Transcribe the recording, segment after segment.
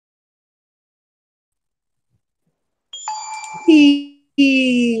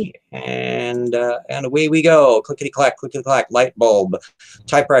And away we go. Clickety clack, light bulb.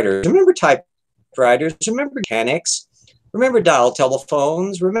 Typewriters. Remember typewriters? Remember mechanics? Remember dial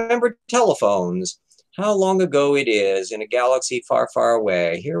telephones? Remember telephones? How long ago it is in a galaxy far, far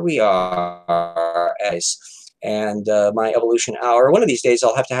away. Here we are, and my evolution hour. One of these days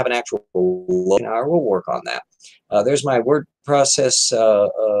I'll have to have an actual evolution hour. We'll work on that. There's my word process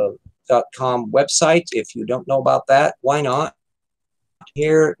 .com website. If you don't know about that, why not?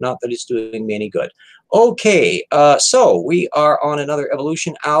 Here, not that it's doing me any good. Okay, so we are on another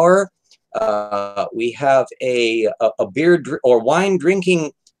evolution hour. We have a beer or wine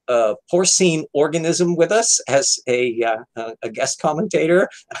drinking porcine organism with us as a guest commentator.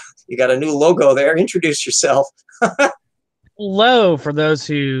 You got a new logo there. Introduce yourself. Hello, for those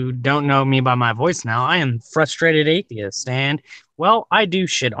who don't know me by my voice now, I am Frustrated Atheist, and, well, I do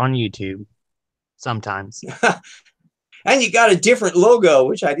shit on YouTube. Sometimes. And you got a different logo,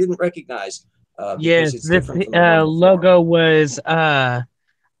 which I didn't recognize. Yes, this logo was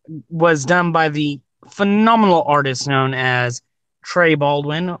done by the phenomenal artist known as Trey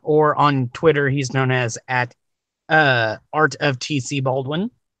Baldwin, or on Twitter, he's known as at Art of TC Baldwin.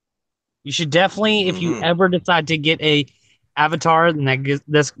 You should definitely, if you ever decide to get a avatar, and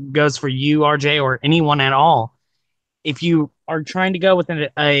this goes for you, RJ, or anyone at all. If you are trying to go with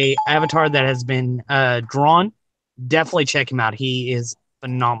a avatar that has been drawn, definitely check him out. He is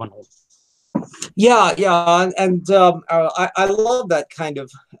phenomenal. Yeah, and I love that kind of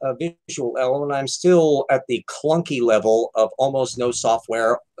visual element. I'm still at the clunky level of almost no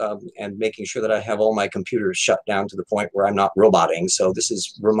software and making sure that I have all my computers shut down to the point where I'm not roboting. So this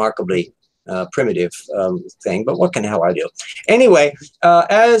is remarkably primitive thing, but what can hell I do? Anyway,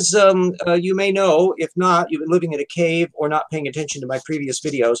 as you may know, if not, you've been living in a cave or not paying attention to my previous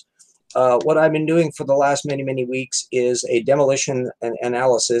videos. What I've been doing for the last many weeks is a demolition and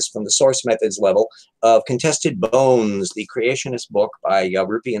analysis from the source methods level of Contested Bones, the creationist book by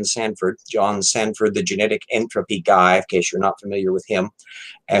Rupi and Sanford, John Sanford, the genetic entropy guy, in case you're not familiar with him,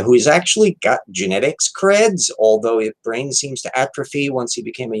 who's actually got genetics creds, although his brain seems to atrophy once he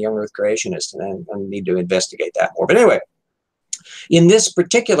became a young Earth creationist, and I need to investigate that more. But anyway, in this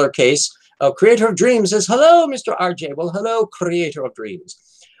particular case, Creator of Dreams says, hello, Mr. RJ. Well, hello, Creator of Dreams.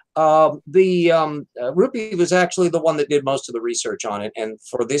 Rupi was actually the one that did most of the research on it, and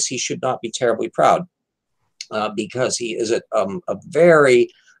for this he should not be terribly proud because he is a very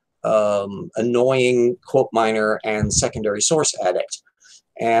annoying quote miner and secondary source addict.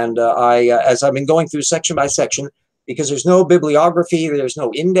 And as I've been going through section by section, because there's no bibliography, there's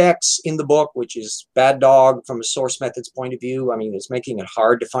no index in the book, which is bad dog from a source methods point of view. I mean, it's making it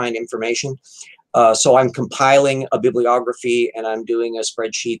hard to find information. So I'm compiling a bibliography, and I'm doing a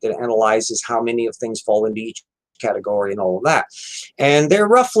spreadsheet that analyzes how many of things fall into each category and all of that. And they're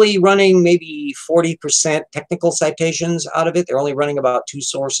roughly running maybe 40% technical citations out of it. They're only running about 2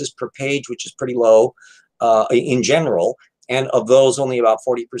 sources per page, which is pretty low in general. And of those, only about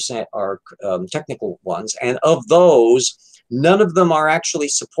 40% are technical ones. And of those, none of them are actually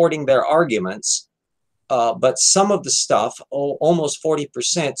supporting their arguments. But some of the stuff, almost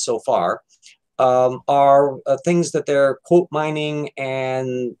 40% so far, are things that they're quote mining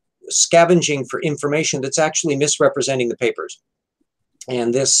and scavenging for information that's actually misrepresenting the papers.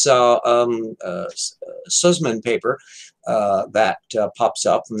 And this Sussman paper that pops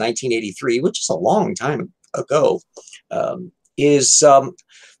up from 1983, which is a long time ago, is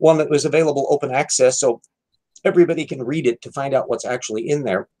one that was available open access, so everybody can read it to find out what's actually in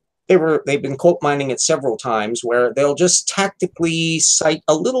there. They've been quote mining it several times, where they'll just tactically cite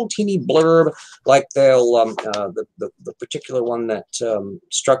a little teeny blurb, like they'll the particular one that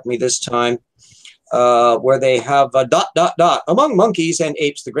struck me this time, where they have a ... Among monkeys and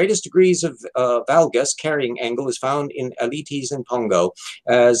apes, the greatest degrees of valgus carrying angle is found in Aletes and Pongo.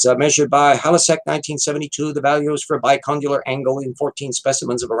 As measured by Halasek 1972, the values for bicondylar angle in 14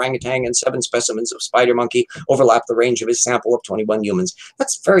 specimens of orangutan and 7 specimens of spider monkey overlap the range of his sample of 21 humans.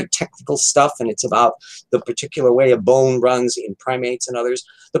 That's very technical stuff, and it's about the particular way a bone runs in primates and others.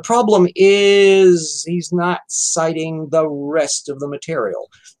 The problem is he's not citing the rest of the material.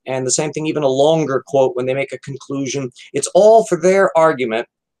 And the same thing, even a longer quote, when they make a conclusion, it's all for their argument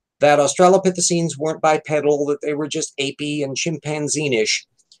that Australopithecines weren't bipedal, that they were just apey and chimpanzine-ish.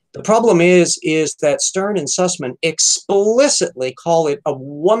 The problem is that Stern and Sussman explicitly call it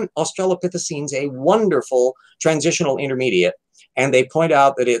Australopithecines a wonderful transitional intermediate. And they point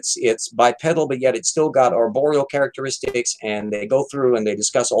out that it's bipedal, but yet it's still got arboreal characteristics, and they go through and they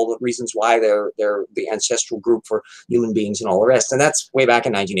discuss all the reasons why they're the ancestral group for human beings and all the rest. And that's way back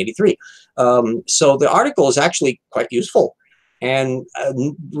in 1983. So the article is actually quite useful. And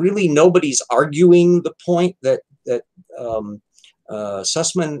really nobody's arguing the point that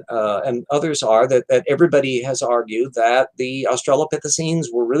Sussman and others are, that everybody has argued that the Australopithecines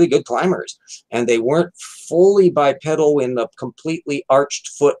were really good climbers, and they weren't fully bipedal in the completely arched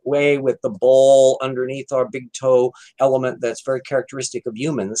foot way with the ball underneath our big toe element that's very characteristic of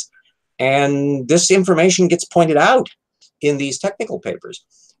humans. And this information gets pointed out in these technical papers.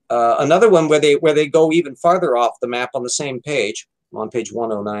 Another one where they go even farther off the map on the same page, on page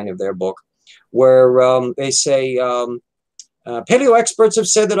 109 of their book, where they say, paleo experts have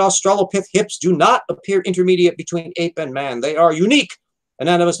said that Australopith hips do not appear intermediate between ape and man. They are unique.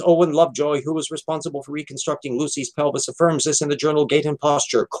 Anatomist Owen Lovejoy, who was responsible for reconstructing Lucy's pelvis, affirms this in the journal Gait and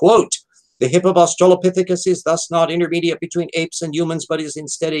Posture. Quote, the hip of Australopithecus is thus not intermediate between apes and humans, but is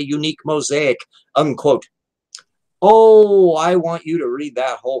instead a unique mosaic, unquote. Oh, I want you to read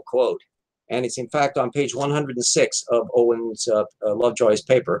that whole quote. And it's in fact on page 106 of Owen's Lovejoy's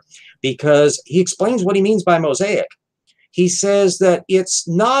paper, because he explains what he means by mosaic. He says that it's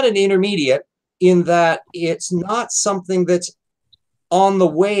not an intermediate in that it's not something that's on the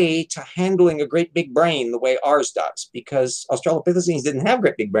way to handling a great big brain the way ours does, because Australopithecines didn't have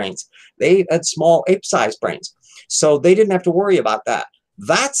great big brains. They had small ape-sized brains. So they didn't have to worry about that.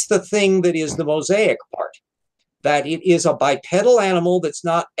 That's the thing that is the mosaic part, that it is a bipedal animal that's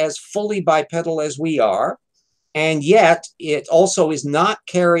not as fully bipedal as we are, and yet it also is not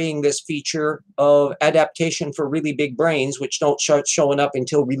carrying this feature of adaptation for really big brains, which don't start showing up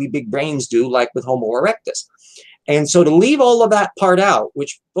until really big brains do, like with Homo erectus. And so to leave all of that part out,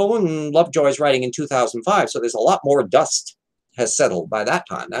 which Owen Lovejoy is writing in 2005, so there's a lot more dust has settled by that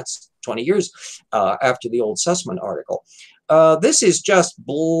time. That's 20 years after the old Sussman article. This is just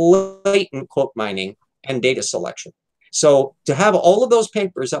blatant quote mining and data selection. So to have all of those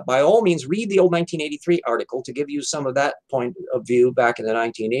papers up, by all means, read the old 1983 article to give you some of that point of view back in the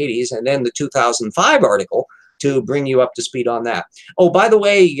 1980s, and then the 2005 article to bring you up to speed on that. Oh, by the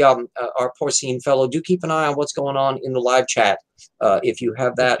way, our porcine fellow, do keep an eye on what's going on in the live chat if you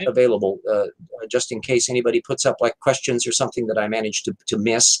have that available, just in case anybody puts up like questions or something that I managed to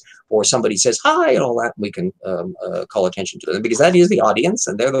miss, or somebody says hi and all that, we can call attention to them, because that is the audience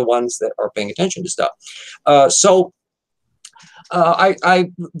and they're the ones that are paying attention to stuff. The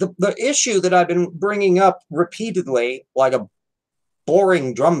issue that I've been bringing up repeatedly, like a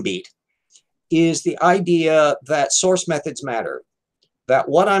boring drumbeat, is the idea that source methods matter. That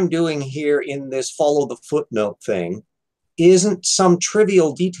what I'm doing here in this follow the footnote thing isn't some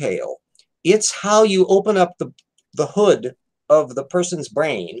trivial detail. It's how you open up the hood of the person's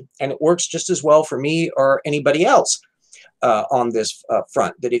brain, and it works just as well for me or anybody else on this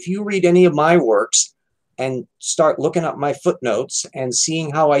front. That if you read any of my works and start looking up my footnotes and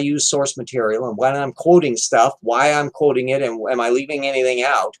seeing how I use source material and when I'm quoting stuff, why I'm quoting it, and am I leaving anything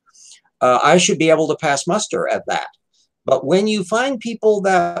out, I should be able to pass muster at that. But when you find people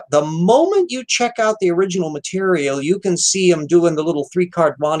that the moment you check out the original material, you can see them doing the little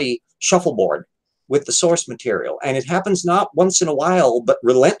 3-card Monte shuffleboard with the source material, and it happens not once in a while, but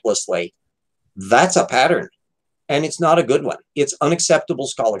relentlessly, that's a pattern. And it's not a good one. It's unacceptable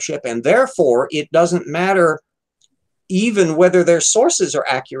scholarship, and therefore it doesn't matter even whether their sources are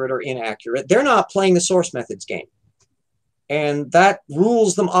accurate or inaccurate. They're not playing the source methods game. And that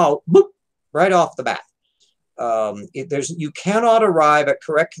rules them out, boop, right off the bat. You cannot arrive at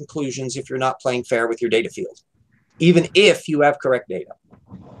correct conclusions if you're not playing fair with your data field, even if you have correct data.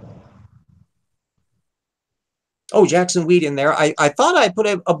 Oh, Jackson Weed in there. I thought I put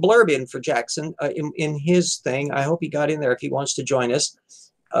a blurb in for Jackson in his thing. I hope he got in there if he wants to join us.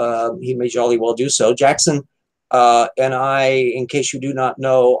 He may jolly well do so. Jackson and I, in case you do not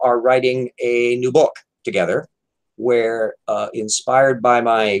know, are writing a new book together, where inspired by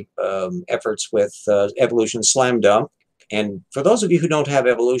my efforts with Evolution Slam Dunk. And for those of you who don't have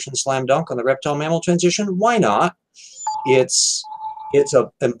Evolution Slam Dunk on the reptile-mammal transition, why not? It's an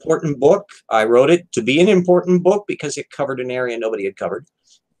important book. I wrote it to be an important book because it covered an area nobody had covered.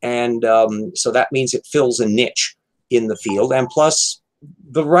 And so that means it fills a niche in the field. And plus,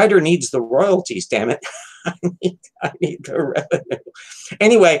 the writer needs the royalties, damn it. I need the revenue.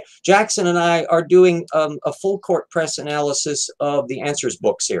 Anyway, Jackson and I are doing a full court press analysis of the Answers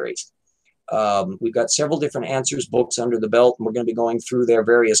book series. We've got several different Answers books under the belt, and we're going to be going through their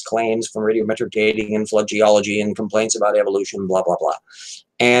various claims from radiometric dating and flood geology and complaints about evolution, blah, blah, blah.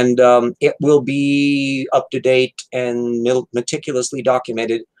 And it will be up to date and meticulously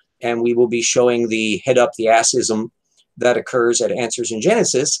documented, and we will be showing the head up the assism that occurs at Answers in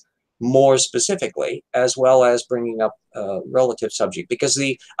Genesis more specifically, as well as bringing up relative subject, because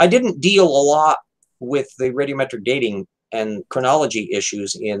I didn't deal a lot with the radiometric dating and chronology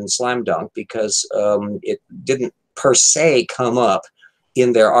issues in Slam Dunk because it didn't per se come up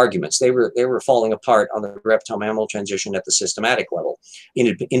in their arguments. They were falling apart on the reptile mammal transition at the systematic level,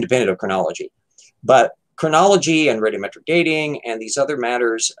 independent of chronology. But chronology and radiometric dating and these other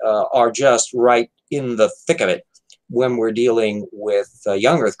matters are just right in the thick of it when we're dealing with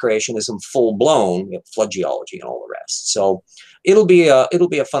young Earth creationism, full blown flood geology and all the rest. So it'll be a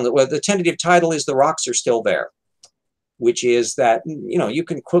fun. Well, the tentative title is "The Rocks Are Still There," which is that, you know, you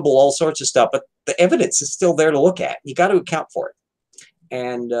can quibble all sorts of stuff, but the evidence is still there to look at. You got to account for it.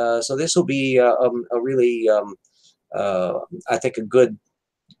 And so this will be a really, I think, a good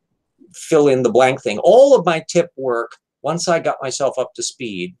fill in the blank thing. All of my tip work, once I got myself up to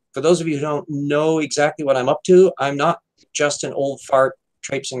speed, for those of you who don't know exactly what I'm up to, I'm not just an old fart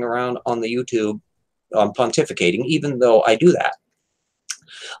traipsing around on the YouTube pontificating, even though I do that.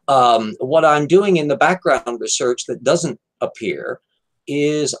 What I'm doing in the background research that doesn't appear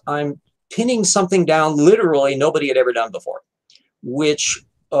is I'm pinning something down literally nobody had ever done before, which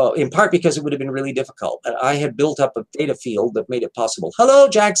in part because it would have been really difficult. I had built up a data field that made it possible. Hello,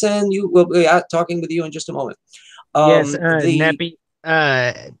 Jackson. You will be talking with you in just a moment. Yes, Neppy,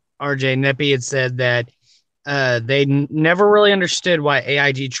 RJ Neppy had said that they never really understood why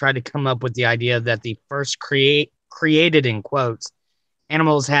AIG tried to come up with the idea that the first created in quotes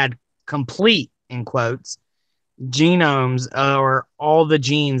animals had complete in quotes genomes or all the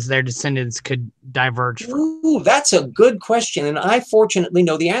genes their descendants could diverge from. Ooh, that's a good question, and I fortunately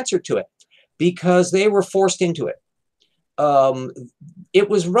know the answer to it because they were forced into it. It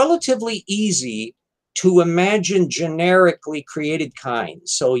was relatively easy to imagine generically created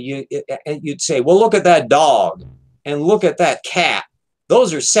kinds. So you'd say, well, look at that dog and look at that cat.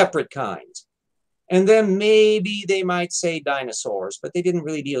 Those are separate kinds. And then maybe they might say dinosaurs, but they didn't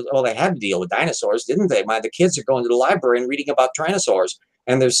really deal. Well, they had to deal with dinosaurs, didn't they? The kids are going to the library and reading about dinosaurs,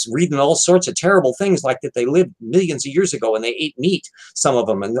 and they're reading all sorts of terrible things, like that they lived millions of years ago and they ate meat, some of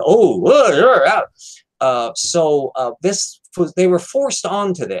them, and they were forced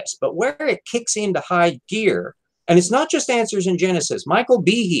onto this. But where it kicks into high gear, and it's not just Answers in Genesis. Michael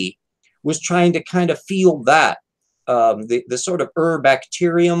Behe was trying to kind of feel that. The sort of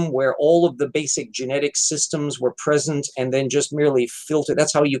bacterium where all of the basic genetic systems were present and then just merely filtered.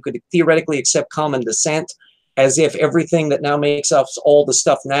 That's how you could theoretically accept common descent, as if everything that now makes us all the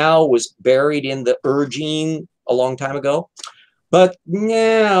stuff now was buried in the gene a long time ago. But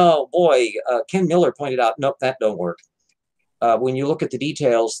no, boy, Ken Miller pointed out, nope, that don't work. When you look at the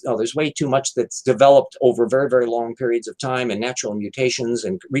details, there's way too much that's developed over very, very long periods of time and natural mutations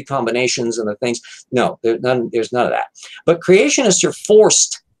and recombinations and the things. No, there's none of that. But creationists are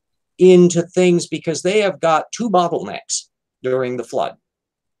forced into things because they have got two bottlenecks during the flood.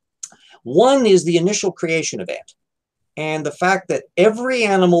 One is the initial creation event, and the fact that every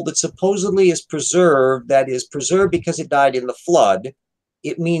animal that supposedly is preserved, that is preserved because it died in the flood,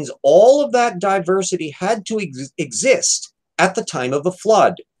 it means all of that diversity had to exist at the time of the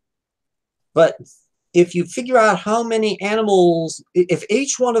flood. But if you figure out how many animals, if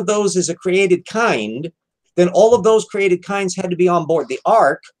each one of those is a created kind, then all of those created kinds had to be on board the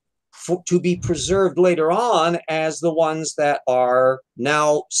ark to be preserved later on as the ones that are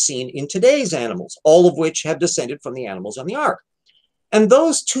now seen in today's animals, all of which have descended from the animals on the ark. And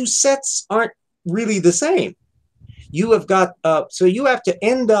those two sets aren't really the same. You have got, so you have to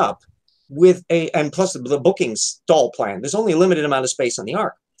end up with and plus the booking stall plan, there's only a limited amount of space on the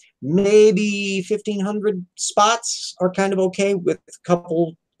ark. Maybe 1,500 spots are kind of okay, with a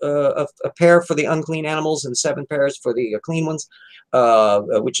couple, a pair for the unclean animals and 7 pairs for the clean ones,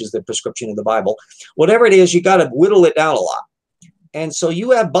 which is the prescription in the Bible. Whatever it is, you got to whittle it down a lot. And so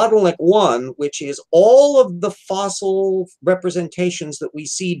you have bottleneck 1, which is all of the fossil representations that we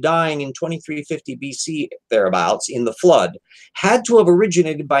see dying in 2350 BC, thereabouts, in the flood, had to have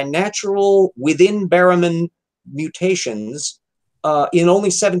originated by natural within Barrowman mutations in only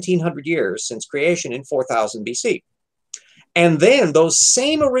 1,700 years since creation in 4000 BC. And then those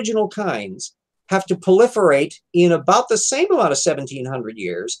same original kinds have to proliferate in about the same amount of 1,700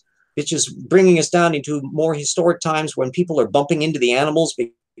 years, which is bringing us down into more historic times when people are bumping into the animals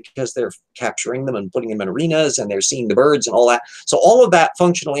because they're capturing them and putting them in arenas and they're seeing the birds and all that. So all of that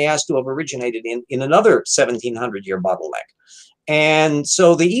functionally has to have originated in another 1,700-year bottleneck. And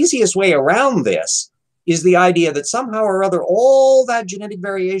so the easiest way around this is the idea that somehow or other all that genetic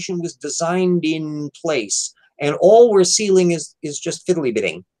variation was designed in place, and all we're sealing is just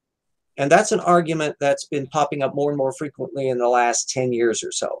fiddly-bitting. And that's an argument that's been popping up more and more frequently in the last 10 years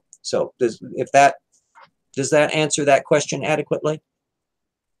or so. So does that answer that question adequately?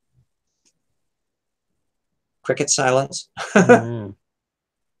 Cricket silence. Mm.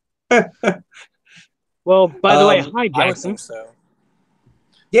 Well, by the way, hi, I would Jackson. think so.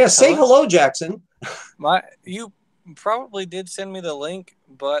 Yeah, say hello, Jackson. You probably did send me the link,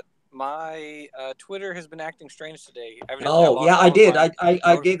 but my Twitter has been acting strange today. Evidently, Oh, yeah, I did.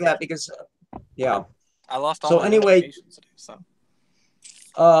 I gave that because, yeah. I lost all So my anyway, notifications today. So.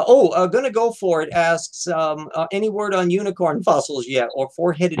 Gonna Go For It asks, any word on unicorn fossils yet, or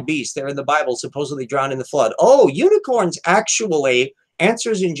four-headed beasts? They're in the Bible, supposedly drowned in the flood. Oh, unicorns actually,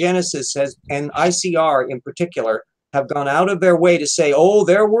 Answers in Genesis says, and ICR in particular, have gone out of their way to say, oh,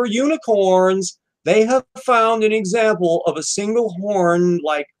 there were unicorns. They have found an example of a single horn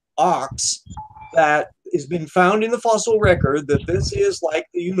like ox that has been found in the fossil record, that this is like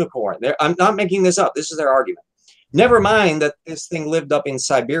the unicorn. I'm not making this up. This is their argument. Never mind that this thing lived up in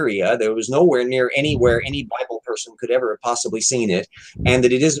Siberia. There was nowhere near anywhere any Bible person could ever have possibly seen it, and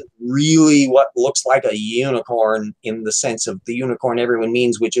that it isn't really what looks like a unicorn in the sense of the unicorn everyone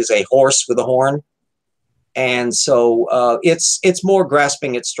means, which is a horse with a horn. And so it's more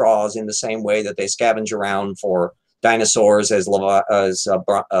grasping at straws in the same way that they scavenge around for dinosaurs as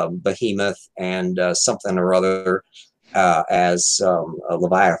behemoth and something or other as a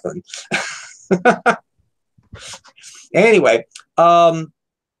leviathan. Anyway, I'll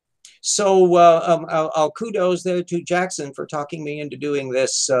kudos there to Jackson for talking me into doing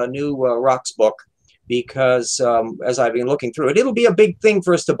this new rocks book, because as I've been looking through it, it'll be a big thing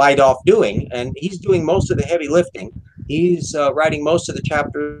for us to bite off doing, and he's doing most of the heavy lifting. He's writing most of the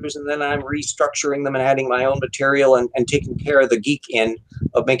chapters, and then I'm restructuring them and adding my own material and taking care of the geek end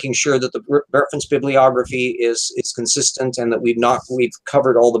of making sure that the reference bibliography is consistent, and that we've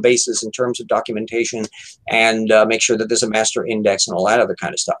covered all the bases in terms of documentation, and make sure that there's a master index and all that other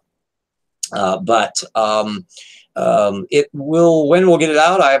kind of stuff. It will, when we'll get it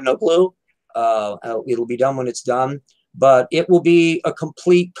out, I have no clue. It'll be done when it's done, but it will be a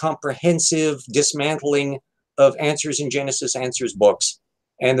complete, comprehensive dismantling of Answers in Genesis, Answers books.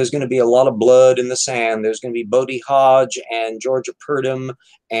 And there's going to be a lot of blood in the sand. There's going to be Bodie Hodge and Georgia Purdom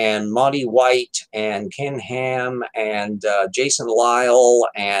and Monty White and Ken Ham and Jason Lyle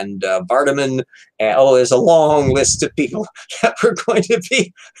and Vardaman. There's a long list of people that we're going to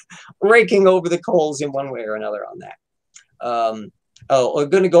be raking over the coals in one way or another on that. We're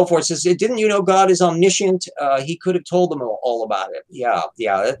going to go for it. Says, didn't you know God is omniscient? He could have told them all about it. Yeah.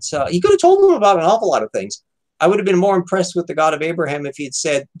 He could have told them about an awful lot of things. I would have been more impressed with the God of Abraham if he'd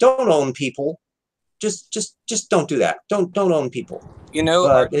said, "Don't own people. Just don't do that. Don't own people." You know,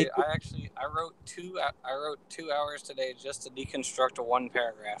 RJ, I wrote 2 hours today just to deconstruct a one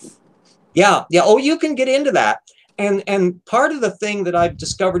paragraph. Yeah. Oh, you can get into that. And part of the thing that I've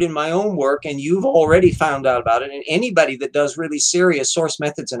discovered in my own work, and you've already found out about it, and anybody that does really serious source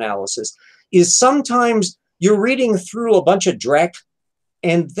methods analysis, is sometimes you're reading through a bunch of dreck,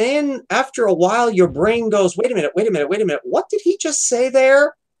 and then after a while, your brain goes, wait a minute. What did he just say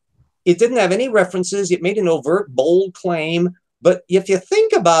there? It didn't have any references. It made an overt, bold claim. But if you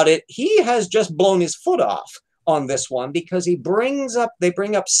think about it, he has just blown his foot off on this one, because they bring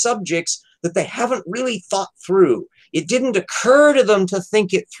up subjects that they haven't really thought through. It didn't occur to them to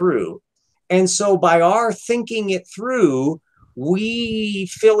think it through. And so by our thinking it through, we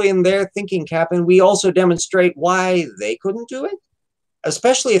fill in their thinking cap, and we also demonstrate why they couldn't do it,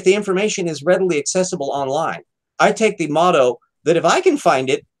 especially if the information is readily accessible online. I take the motto that if I can find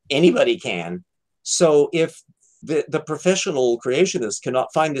it, anybody can. So if the professional creationists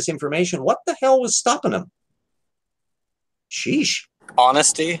cannot find this information, what the hell was stopping them? Sheesh.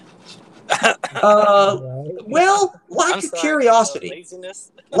 Honesty. Well, lack of curiosity.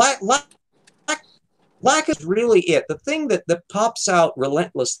 Laziness. Lack is really it. The thing that pops out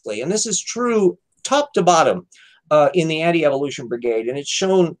relentlessly, and this is true top to bottom in the anti-evolution brigade, and it's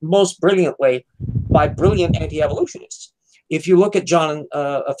shown most brilliantly by brilliant anti-evolutionists. If you look at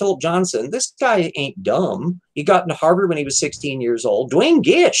Philip Johnson, this guy ain't dumb. He got into Harvard when he was 16 years old. Dwayne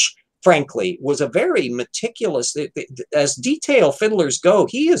Gish, frankly, was a very meticulous, as detail fiddlers go,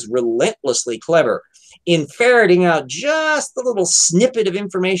 he is relentlessly clever in ferreting out just the little snippet of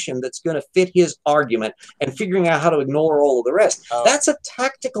information that's going to fit his argument and figuring out how to ignore all of the rest. That's a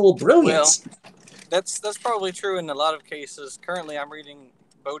tactical brilliance. Well, that's probably true in a lot of cases. Currently, I'm reading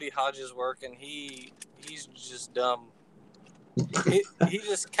Bodie Hodge's work, and he's just dumb. He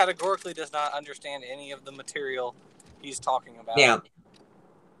just categorically does not understand any of the material he's talking about.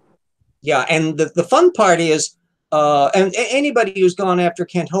 Yeah, and the fun part is, and anybody who's gone after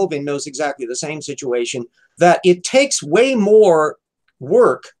Kent Hovind knows exactly the same situation, that it takes way more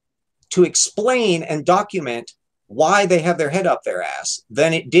work to explain and document why they have their head up their ass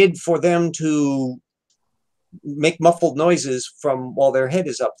than it did for them to make muffled noises from while their head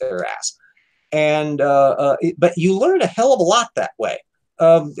is up their ass. And but you learn a hell of a lot that way.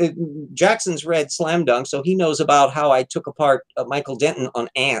 Jackson's read Slam Dunk, so he knows about how I took apart Michael Denton on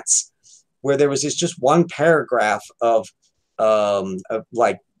ants, where there was this just one paragraph of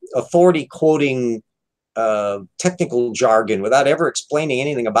like authority quoting technical jargon without ever explaining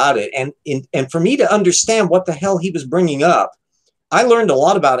anything about it. And for me to understand what the hell he was bringing up, I learned a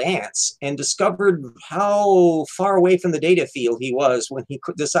lot about ants and discovered how far away from the data field he was when he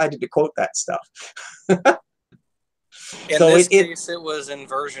decided to quote that stuff. In this case, it was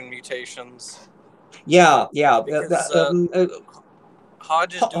inversion mutations. Yeah.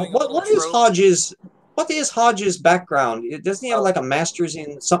 Hodge is doing what is Hodge's background? Doesn't he have like a master's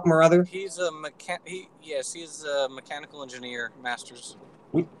in something or other? He's a he's a mechanical engineer, master's.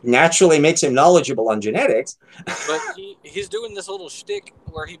 Which naturally makes him knowledgeable on genetics. But he's doing this little shtick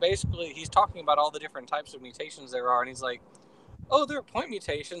where he's talking about all the different types of mutations there are, and he's like, oh, there are point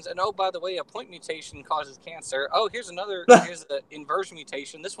mutations, and oh, by the way, a point mutation causes cancer. Oh, here's the inversion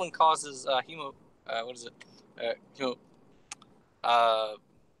mutation. This one causes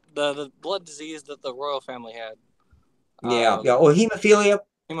the blood disease that the royal family had. Or hemophilia.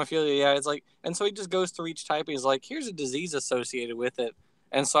 Hemophilia, yeah. It's like, and so he just goes through each type, and he's like, here's a disease associated with it.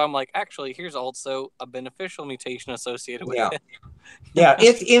 And so I'm like, actually, here's also a beneficial mutation associated with it. Yeah,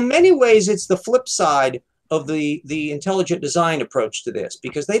 in many ways, it's the flip side of the intelligent design approach to this,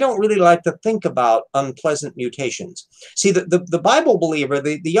 because they don't really like to think about unpleasant mutations. See, the Bible believer,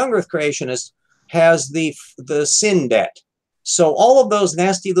 the young earth creationist, has the sin debt. So all of those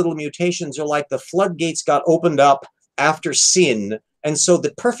nasty little mutations are like the floodgates got opened up after sin. And so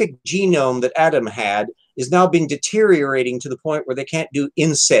the perfect genome that Adam had is now been deteriorating to the point where they can't do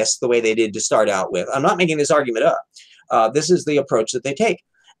incest the way they did to start out with. I'm not making this argument up. This is the approach that they take.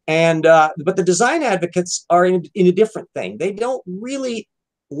 And but the design advocates are in a different thing. They don't really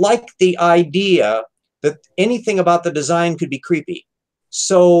like the idea that anything about the design could be creepy.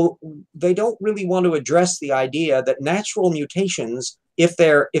 So they don't really want to address the idea that natural mutations, if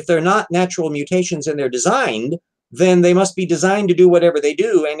they're not natural mutations and they're designed, then they must be designed to do whatever they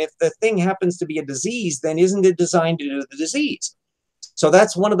do. And if the thing happens to be a disease, then isn't it designed to do the disease? So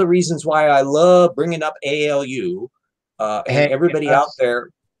that's one of the reasons why I love bringing up ALU and everybody out there.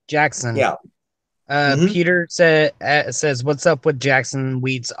 Jackson. Yeah. Peter says, what's up with Jackson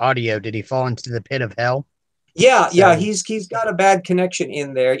Wheat's audio? Did he fall into the pit of hell? Yeah, he's got a bad connection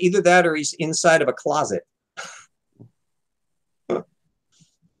in there. Either that or he's inside of a closet.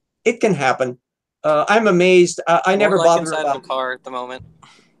 It can happen. I'm amazed. I never bother inside of a car at the moment.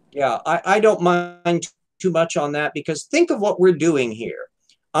 Yeah, I don't mind too much on that, because think of what we're doing here.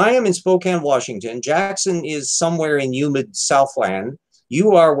 I am in Spokane, Washington. Jackson is somewhere in humid Southland.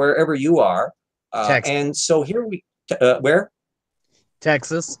 You are wherever you are. And so here where?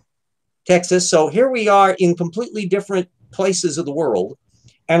 Texas. So here we are in completely different places of the world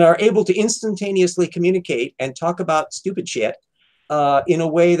and are able to instantaneously communicate and talk about stupid shit in a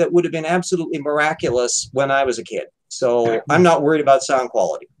way that would have been absolutely miraculous when I was a kid. So I'm not worried about sound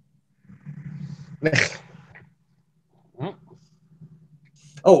quality.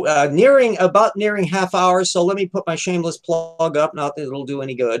 Nearing half hour. So let me put my shameless plug up. Not that it'll do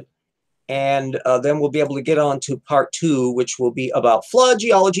any good. And then we'll be able to get on to part 2, which will be about flood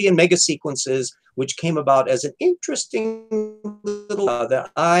geology and megasequences, which came about as an interesting little that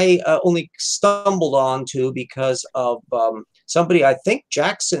I only stumbled onto because of somebody I think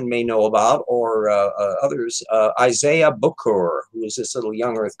Jackson may know about, or others, Isaiah Booker, who is this little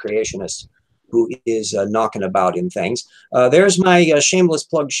young earth creationist who is knocking about in things. There's my shameless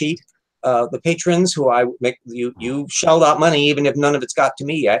plug sheet. The patrons who I make, you shelled out money even if none of it's got to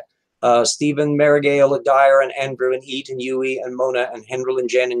me yet. Stephen, Marigale, Dyer, and Andrew, and Eat, and Yui, and Mona, and Henril, and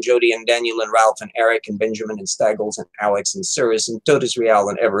Jen, and Jody, and Daniel, and Ralph, and Eric, and Benjamin, and Staggles, and Alex, and Cyrus, and Totus Real,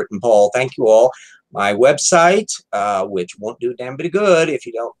 and Everett, and Paul. Thank you all. My website, which won't do a damn bit of good if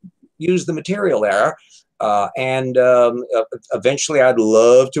you don't use the material there. Eventually I'd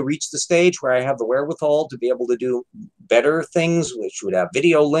love to reach the stage where I have the wherewithal to be able to do better things, which would have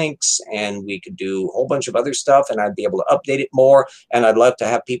video links, and we could do a whole bunch of other stuff, and I'd be able to update it more. And I'd love to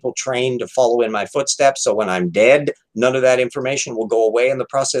have people trained to follow in my footsteps. So when I'm dead, none of that information will go away and the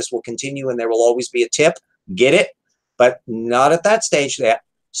process will continue, and there will always be a tip. Get it? But not at that stage yet.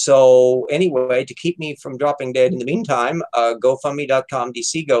 So anyway, to keep me from dropping dead in the meantime, GoFundMe.com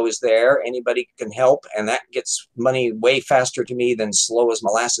DCGo is there. Anybody can help, and that gets money way faster to me than Slow as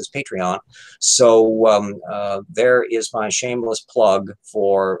Molasses Patreon. So there is my shameless plug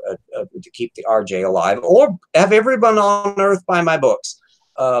for to keep the RJ alive, or have everyone on Earth buy my books.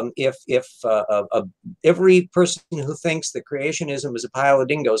 if every person who thinks that creationism is a pile of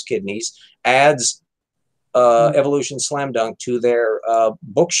dingoes' kidneys adds Evolution Slam Dunk to their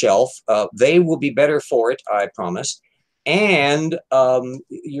bookshelf, they will be better for it, I promise. And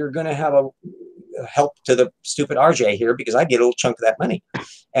you're going to have a help to the stupid RJ here, because I get a little chunk of that money.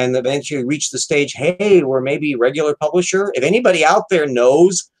 And eventually reach the stage, hey, we're maybe regular publisher. If anybody out there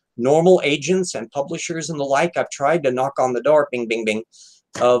knows normal agents and publishers and the like, I've tried to knock on the door, bing, bing, bing,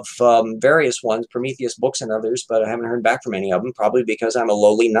 of various ones, Prometheus Books and others, but I haven't heard back from any of them, probably because I'm a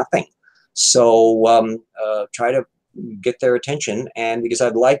lowly nothing. So try to get their attention, and because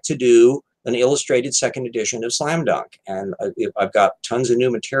I'd like to do an illustrated second edition of Slam Dunk, and I've got tons of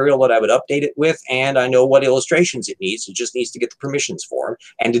new material that I would update it with, and I know what illustrations it needs. It just needs to get the permissions for them,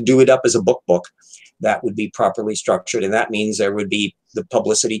 and to do it up as a book that would be properly structured, and that means there would be the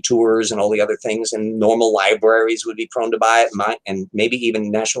publicity tours and all the other things, and normal libraries would be prone to buy it, and maybe even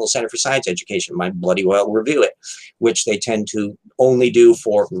National Center for Science Education might bloody well review it, which they tend to only do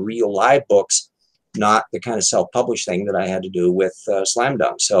for real live books, not the kind of self-published thing that I had to do with Slam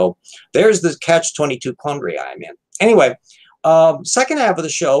Dunk. So there's the catch-22 quandary I'm in. Anyway, second half of the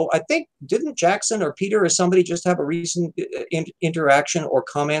show, I think, didn't Jackson or Peter or somebody just have a recent interaction or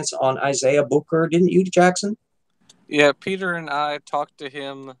comments on Isaiah Booker? Didn't you, Jackson? Yeah, Peter and I talked to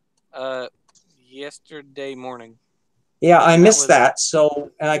him yesterday morning. Yeah, I missed that,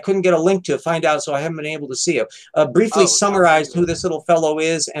 so, and I couldn't get a link to find out, so I haven't been able to see it. Briefly summarize who this little fellow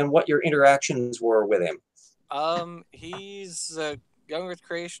is and what your interactions were with him. He's a young Earth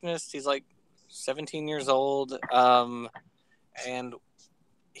creationist. He's like 17 years old, and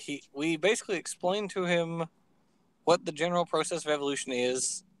we basically explained to him what the general process of evolution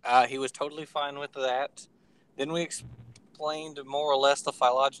is. He was totally fine with that. Then we explained more or less the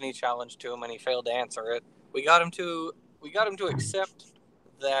phylogeny challenge to him, and he failed to answer it. We got him to accept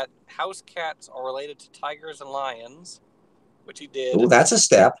that house cats are related to tigers and lions, which he did. Oh, that's a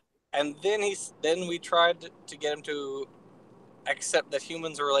step. And then we tried to get him to accept that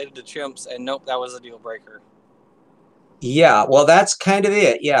humans are related to chimps, and nope, that was a deal breaker. Yeah, well, that's kind of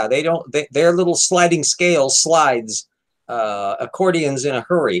it. Yeah, their little sliding scale slides, accordions in a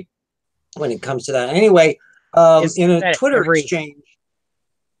hurry when it comes to that. Anyway, in a Twitter exchange.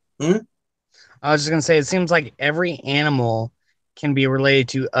 I was just going to say, it seems like every animal can be related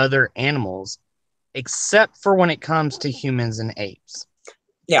to other animals, except for when it comes to humans and apes.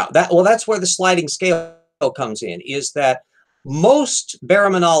 Yeah, that's where the sliding scale comes in, is that most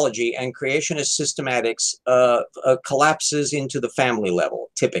baraminology and creationist systematics collapses into the family level,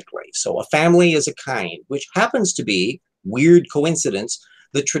 typically. So a family is a kind, which happens to be, weird coincidence,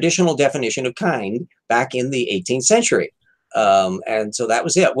 the traditional definition of kind back in the 18th century. And so that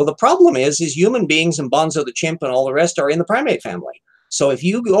was it. Well, the problem is human beings and Bonzo the chimp and all the rest are in the primate family. So if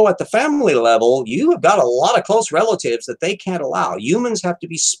you go at the family level, you have got a lot of close relatives that they can't allow. Humans have to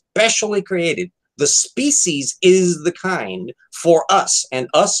be specially created. The species is the kind for us and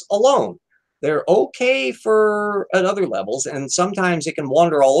us alone. They're okay for at other levels, and sometimes it can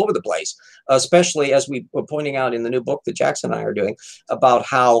wander all over the place, especially as we were pointing out in the new book that Jackson and I are doing about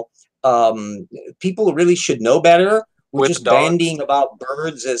how people really should know better. We're just bandying about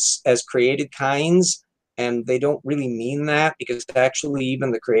birds as created kinds, and they don't really mean that, because actually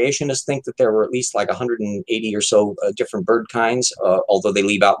even the creationists think that there were at least like 180 or so different bird kinds, although they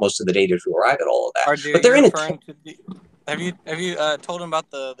leave out most of the data to arrive at all of that. RJ, but they're in have you told him about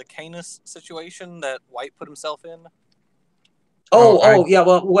the Canis situation that White put himself in? Yeah.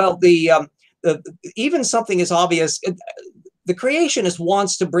 Well, the even something as obvious. The creationist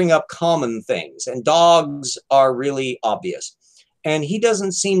wants to bring up common things, and dogs are really obvious. And he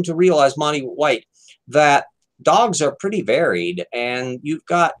doesn't seem to realize, Monty White, that dogs are pretty varied, and you've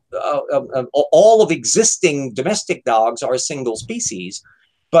got all of existing domestic dogs are a single species,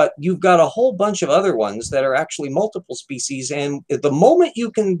 but you've got a whole bunch of other ones that are actually multiple species. And the moment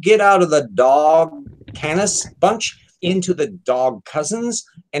you can get out of the dog Canis bunch into the dog cousins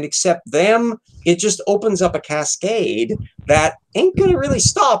and accept them, it just opens up a cascade that ain't going to really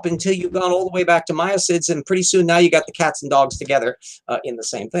stop until you've gone all the way back to Miacids, and pretty soon now you got the cats and dogs together in the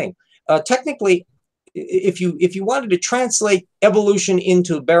same thing. Technically, if you wanted to translate evolution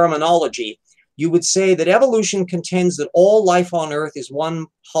into baraminology, you would say that evolution contends that all life on Earth is one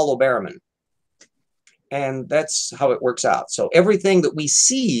holobaramin. And that's how it works out. So everything that we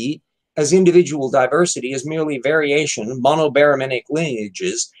see as individual diversity is merely variation, monobaraminic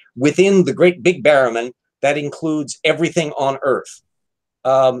lineages within the great big baramin that includes everything on Earth.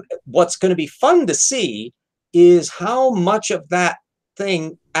 What's going to be fun to see is how much of that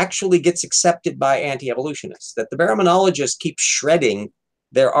thing actually gets accepted by anti-evolutionists, that the baraminologists keep shredding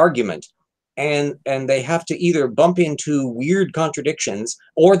their argument. And they have to either bump into weird contradictions,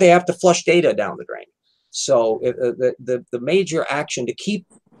 or they have to flush data down the drain. So the major action to keep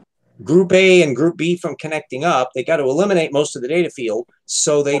Group A and Group B from connecting up, they got to eliminate most of the data field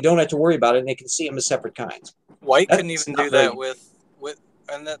so they don't have to worry about it, and they can see them as separate kinds. White couldn't even do that White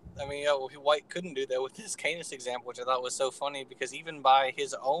couldn't do that with his Canis example, which I thought was so funny, because even by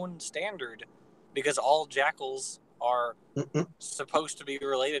his own standard, because all jackals are supposed to be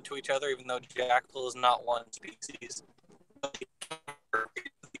related to each other, even though jackal is not one species. It's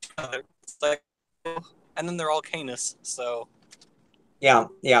like, and then they're all Canis, so. Yeah.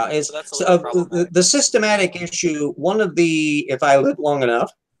 The systematic issue, one of the, if I live long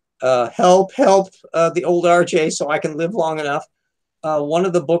enough, help the old RJ so I can live long enough. One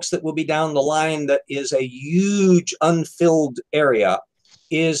of the books that will be down the line that is a huge unfilled area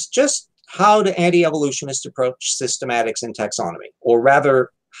is just how do anti-evolutionists approach systematics and taxonomy, or rather,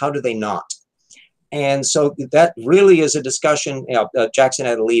 how do they not? And so that really is a discussion. Jackson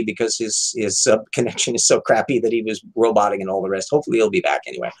had to leave because his connection is so crappy that he was roboting and all the rest. Hopefully he'll be back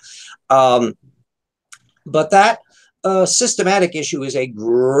anyway. But that systematic issue is a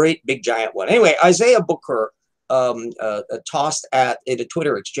great big giant one. Anyway, Isaiah Booker tossed in a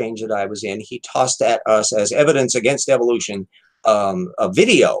Twitter exchange that I was in, he tossed at us as evidence against evolution a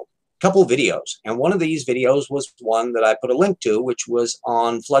video, couple videos, and one of these videos was one that I put a link to, which was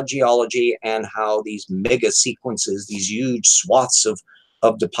on flood geology and how these mega sequences, these huge swaths of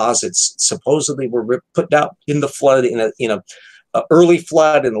deposits, supposedly were put out in the flood, in a early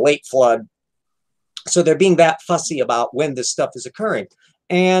flood and late flood. So they're being that fussy about when this stuff is occurring,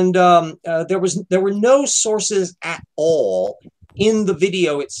 and there were no sources at all in the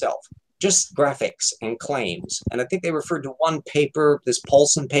video itself. Just graphics and claims. And I think they referred to one paper, this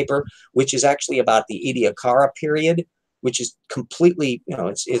Paulson paper, which is actually about the Ediacara period, which is completely,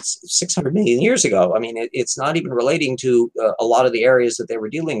 it's 600 million years ago. I mean, it's not even relating to a lot of the areas that they were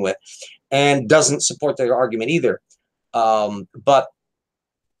dealing with, and doesn't support their argument either. But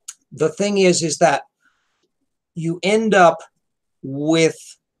the thing is that you end up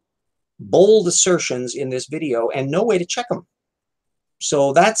with bold assertions in this video and no way to check them.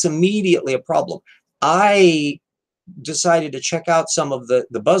 So that's immediately a problem. I decided to check out some of the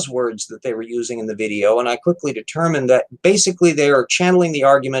buzzwords that they were using in the video, and I quickly determined that basically they are channeling the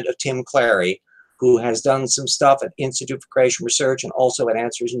argument of Tim Clarey, who has done some stuff at Institute for Creation Research and also at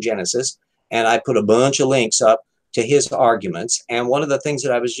Answers in Genesis, and I put a bunch of links up to his arguments. And one of the things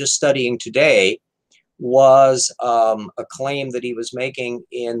that I was just studying today was a claim that he was making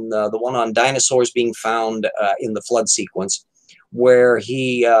in the one on dinosaurs being found in the flood sequence, where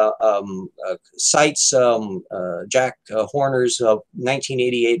he cites Jack Horner's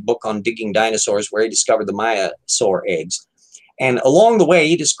 1988 book on digging dinosaurs, where he discovered the Maiasaur eggs. And along the way,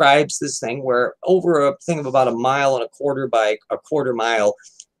 he describes this thing where over a thing of about 1.25 miles by 1/4 mile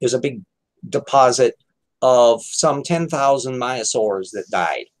is a big deposit of some 10,000 Maiasaurs that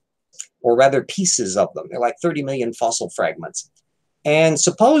died, or rather pieces of them. They're like 30 million fossil fragments. And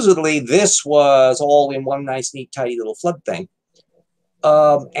supposedly this was all in one nice, neat, tidy little flood thing.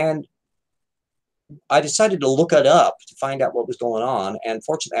 And I decided to look it up to find out what was going on. And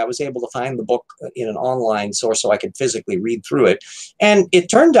fortunately, I was able to find the book in an online source so I could physically read through it. And it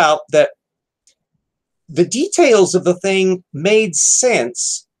turned out that the details of the thing made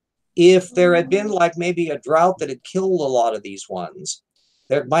sense if there had been like maybe a drought that had killed a lot of these ones.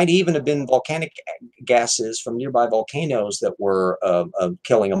 There might even have been volcanic gases from nearby volcanoes that were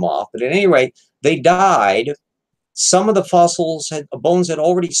killing them off. But at any rate, they died. Some of the bones had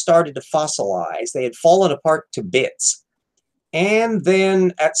already started to fossilize. They had fallen apart to bits. And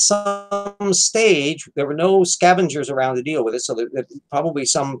then at some stage, there were no scavengers around to deal with it. So there probably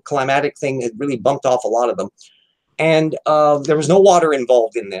some climatic thing had really bumped off a lot of them. And there was no water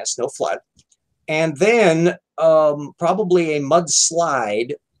involved in this, no flood. And then probably a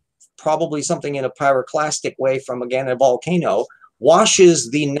mudslide, probably something in a pyroclastic way from, again, a volcano,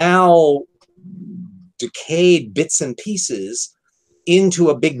 washes the now decayed bits and pieces into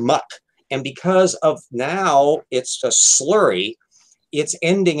a big muck. And because of now it's a slurry, it's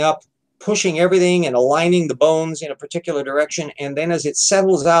ending up pushing everything and aligning the bones in a particular direction. And then as it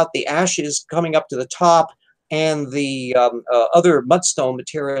settles out, the ashes coming up to the top and the other mudstone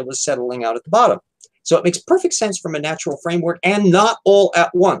material is settling out at the bottom. So it makes perfect sense from a natural framework, and not all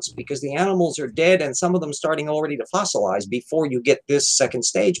at once, because the animals are dead and some of them starting already to fossilize before you get this second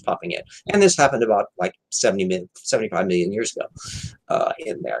stage popping in. And this happened about like 75 million years ago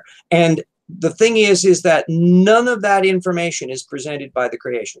in there. And the thing is that none of that information is presented by the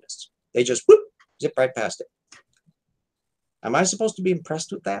creationists. They just whoop, zip right past it. Am I supposed to be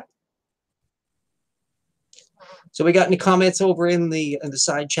impressed with that? So we got any comments over in the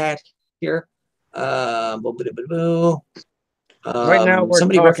side chat here? Right now, we're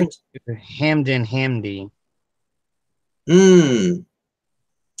Somebody talking referenced. to Hamden Hamdy.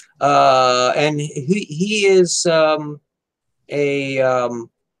 And he is a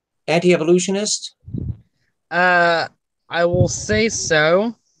anti-evolutionist. I will say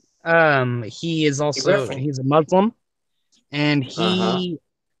so. He is also he's a Muslim, and he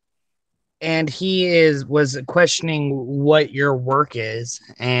was questioning what your work is,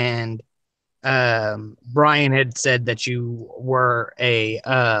 and Brian had said that you were a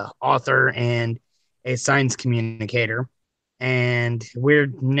author and a science communicator, and we're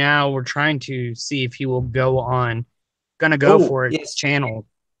trying to see if he will gonna go for his channel.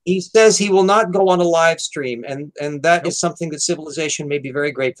 He says he will not go on a live stream, and that is something that civilization may be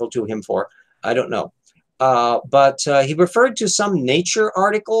very grateful to him for. I don't know. But he referred to some Nature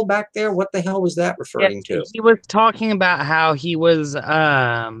article back there. What the hell was that referring to? He was talking about how he was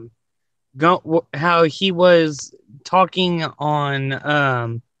talking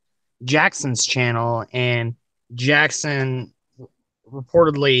on Jackson's channel, and Jackson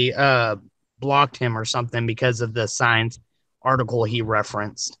reportedly blocked him or something because of the science article he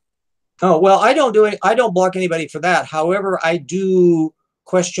referenced. Oh, well, I don't block anybody for that. However, I do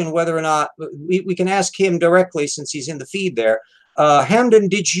question whether or not we can ask him directly, since he's in the feed there. Hamden,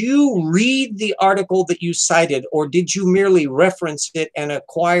 did you read the article that you cited, or did you merely reference it and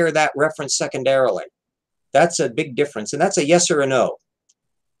acquire that reference secondarily? That's a big difference, and that's a yes or a no.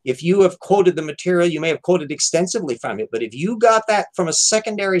 If you have quoted the material, you may have quoted extensively from it, but if you got that from a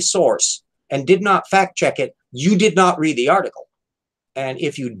secondary source and did not fact check it, you did not read the article. And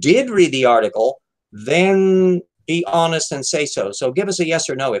if you did read the article, then be honest and say so. So give us a yes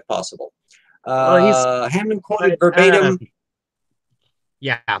or no if possible. Hammond quoted verbatim.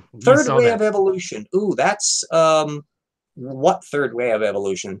 Third way of evolution. Ooh, that's what third way of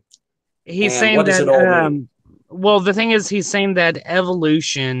evolution? He's saying that. Well, the thing is, he's saying that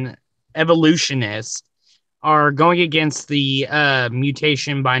evolutionists are going against the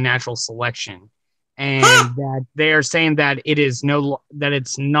mutation by natural selection, and that they are saying that it's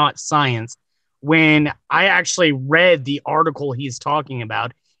not science. When I actually read the article he's talking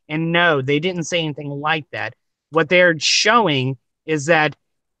about, and no, they didn't say anything like that. What they're showing is that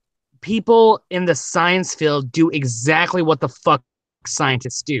people in the science field do exactly what the fuck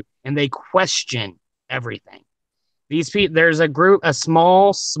scientists do, and they question everything. These people, there's a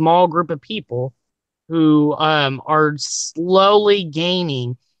small group of people who are slowly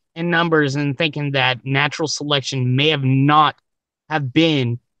gaining in numbers and thinking that natural selection may not have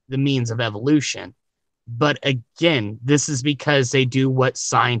been the means of evolution. But again, this is because they do what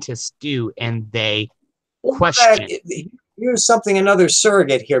scientists do, and they question. Here's another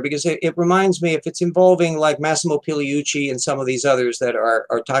surrogate here, because it reminds me, if it's involving like Massimo Pigliucci and some of these others that are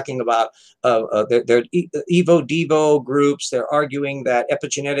talking about their Evo-Devo groups, they're arguing that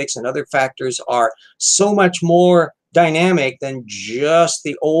epigenetics and other factors are so much more dynamic than just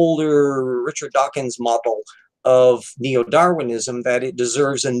the older Richard Dawkins model of neo-Darwinism, that it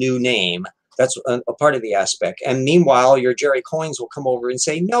deserves a new name. That's a part of the aspect. And meanwhile, your Jerry Coynes will come over and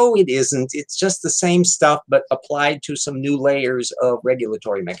say, no, it isn't. It's just the same stuff, but applied to some new layers of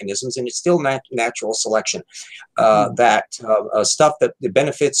regulatory mechanisms. And it's still natural selection. That stuff that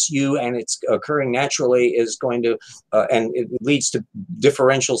benefits you and it's occurring naturally is going to, and it leads to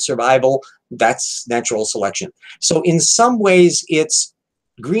differential survival. That's natural selection. So in some ways, it's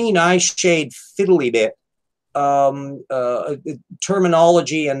green eye shade fiddly bit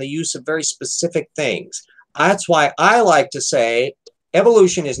terminology and the use of very specific things. That's why I like to say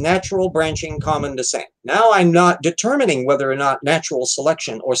evolution is natural branching common descent. Now I'm not determining whether or not natural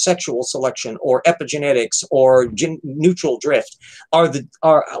selection or sexual selection or epigenetics or neutral drift are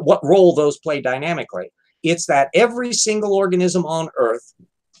what role those play dynamically. It's that every single organism on Earth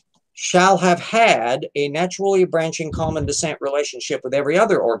shall have had a naturally branching common descent relationship with every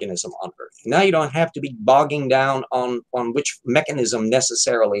other organism on Earth. Now you don't have to be bogging down on which mechanism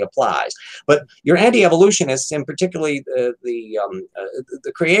necessarily applies. But your anti-evolutionists, and particularly the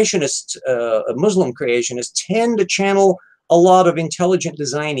creationists, Muslim creationists, tend to channel a lot of intelligent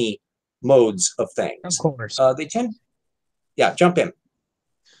designy modes of things. Of course. They tend, yeah, jump in.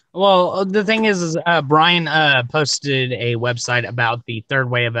 Well, the thing is Brian posted a website about the third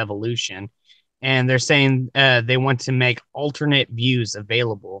way of evolution, and they're saying they want to make alternate views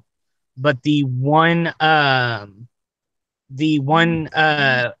available. But the one article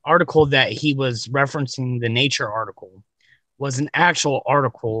that he was referencing, the Nature article, was an actual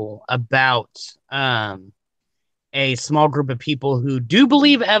article about a small group of people who do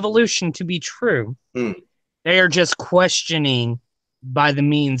believe evolution to be true. They are just questioning by the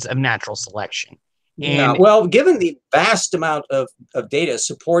means of natural selection. Yeah, well, given the vast amount of data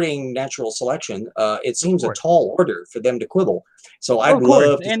supporting natural selection, it seems a tall order for them to quibble. So I'd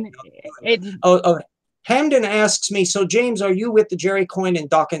love to. Hamden asks me, so James, are you with the Jerry Coyne and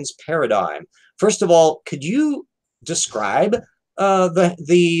Dawkins paradigm? First of all, could you describe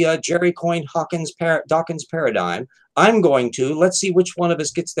the Jerry Coyne Dawkins paradigm? I'm going to. Let's see which one of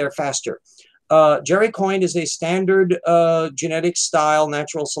us gets there faster. Jerry Coyne is a standard genetic style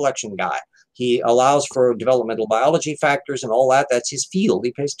natural selection guy. He allows for developmental biology factors and all that. That's his field.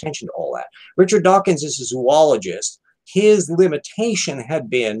 He pays attention to all that. Richard Dawkins is a zoologist. His limitation had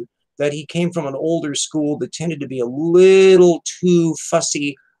been that he came from an older school that tended to be a little too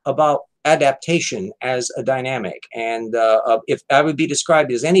fussy about adaptation as a dynamic. And if I would be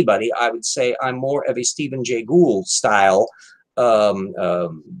described as anybody, I would say I'm more of a Stephen Jay Gould style,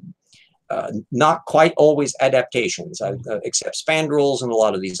 not quite always adaptations, except spandrels and a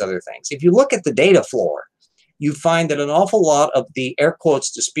lot of these other things. If you look at the data floor, you find that an awful lot of the air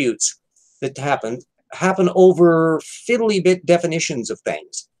quotes disputes that happen over fiddly bit definitions of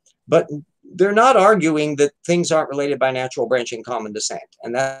things. But they're not arguing that things aren't related by natural branching common descent.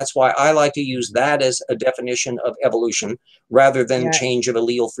 And that's why I like to use that as a definition of evolution rather than change of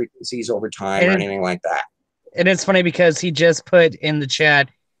allele frequencies over time or anything like that. And it's funny because he just put in the chat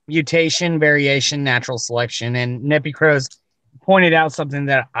mutation, variation, natural selection, and Neppy Crows pointed out something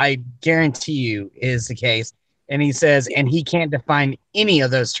that I guarantee you is the case. And he says, and he can't define any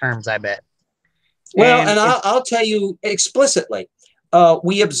of those terms, I bet. Well, and I'll tell you explicitly,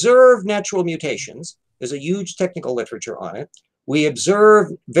 we observe natural mutations. There's a huge technical literature on it. We observe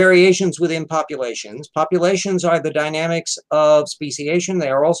variations within populations. Populations are the dynamics of speciation. They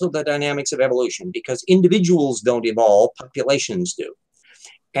are also the dynamics of evolution because individuals don't evolve, populations do.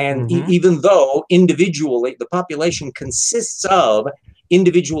 And even though individually the population consists of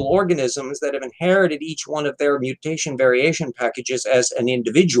individual organisms that have inherited each one of their mutation variation packages as an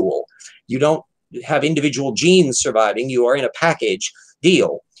individual, you don't have individual genes surviving, you are in a package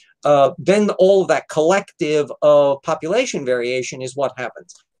deal. Then all of that collective of population variation is what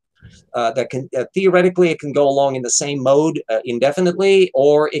happens. That can theoretically it can go along in the same mode indefinitely,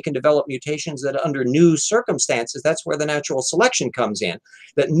 or it can develop mutations that under new circumstances. That's where the natural selection comes in.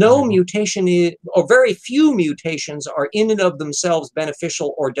 That no mutation is, or very few mutations are in and of themselves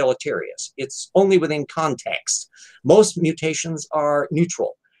beneficial or deleterious. It's only within context. Most mutations are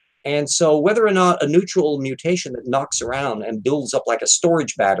neutral. And so whether or not a neutral mutation that knocks around and builds up like a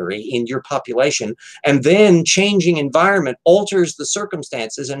storage battery in your population and then changing environment alters the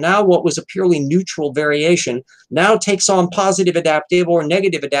circumstances, and now what was a purely neutral variation now takes on positive adaptive or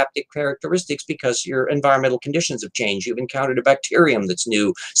negative adaptive characteristics because your environmental conditions have changed. You've encountered a bacterium that's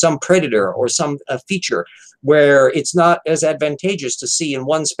new, some predator or some feature where it's not as advantageous to see in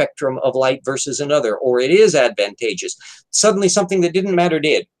one spectrum of light versus another, or it is advantageous. Suddenly something that didn't matter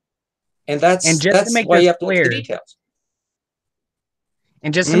did. And that's why you have to look at the details.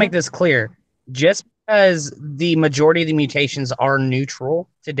 And just to make this clear, just because the majority of the mutations are neutral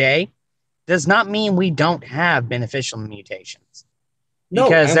today does not mean we don't have beneficial mutations.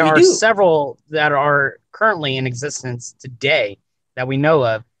 Because there are several that are currently in existence today that we know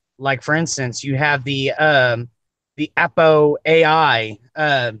of. Like, for instance, you have the ApoAI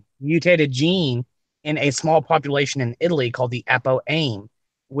mutated gene in a small population in Italy called the ApoAIM.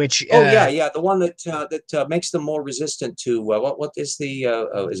 Which the one that makes them more resistant to what is the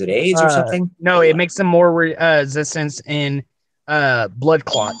is it AIDS or something? No, it makes them more resistant in blood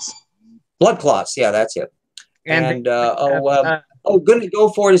clots. Blood clots, yeah, that's it. And Gonna Go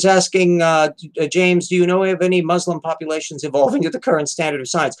For It is asking James, do you know of any Muslim populations evolving to the current standard of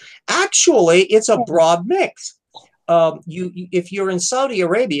science? Actually, it's a broad mix. If you're in Saudi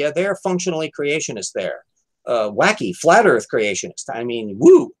Arabia, they're functionally creationists there. Wacky flat earth creationist. I mean,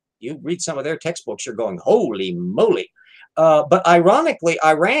 woo, you read some of their textbooks, you're going, holy moly. But ironically,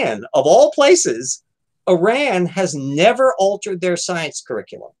 Iran, of all places, Iran has never altered their science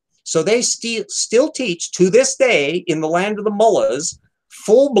curriculum. So they still teach to this day in the land of the mullahs,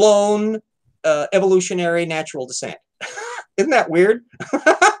 full-blown evolutionary natural descent. Isn't that weird?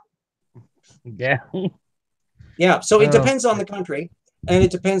 Yeah. Yeah, so it depends on the country. And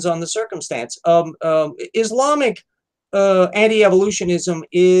it depends on the circumstance. Islamic anti-evolutionism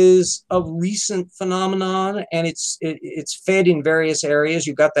is a recent phenomenon, and it's fed in various areas.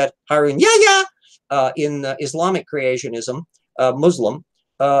 You've got that Harun Yahya in Islamic creationism, Muslim.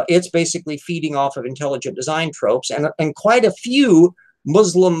 It's basically feeding off of intelligent design tropes, and quite a few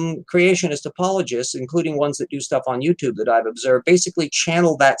Muslim creationist apologists, including ones that do stuff on YouTube that I've observed, basically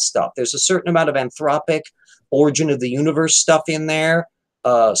channel that stuff. There's a certain amount of anthropic origin of the universe stuff in there.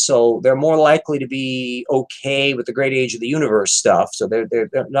 So they're more likely to be okay with the great age of the universe stuff. So they're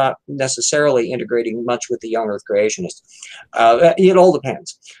not necessarily integrating much with the young earth creationists. It all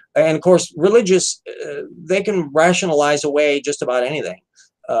depends. And of course, religious, they can rationalize away just about anything.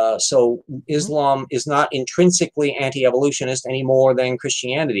 So Islam is not intrinsically anti-evolutionist any more than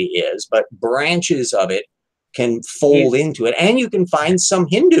Christianity is, but branches of it can fold into it, and you can find some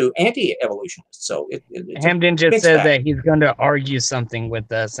Hindu anti-evolutionists. So Hamden just said that he's going to argue something with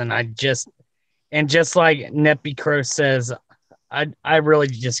us, and just like Neppy Crow says, I really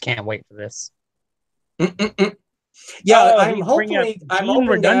just can't wait for this. Yeah, I'm hoping to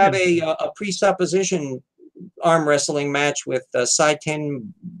have a presupposition arm wrestling match with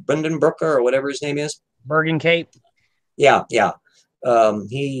Saitin Bundenbrooker or whatever his name is. Bergen Cape. Yeah.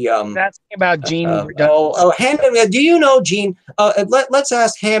 He asking about gene Hamden, do you know, Gene? Let's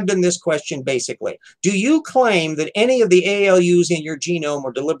ask Hamden this question basically. Do you claim that any of the ALUs in your genome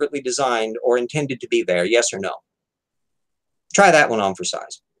were deliberately designed or intended to be there? Yes or no? Try that one on for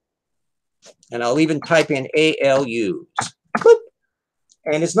size. And I'll even type in ALUs. Boop.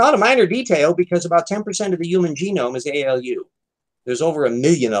 And it's not a minor detail because about 10% of the human genome is ALU. There's over 1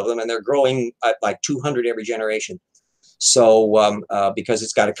 million of them, and they're growing at like 200 every generation. So because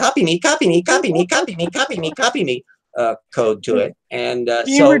it's got a copy me code to it. And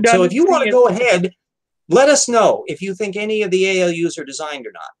so if you want to go ahead, let us know if you think any of the ALUs are designed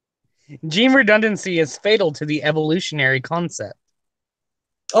or not. Gene redundancy is fatal to the evolutionary concept.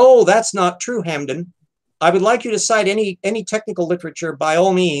 Oh, that's not true, Hamden. I would like you to cite any technical literature by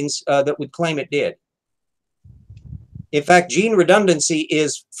all means that would claim it did. In fact, gene redundancy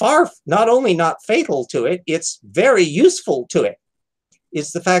is not only not fatal to it, it's very useful to it.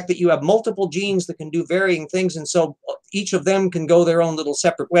 It's the fact that you have multiple genes that can do varying things, and so each of them can go their own little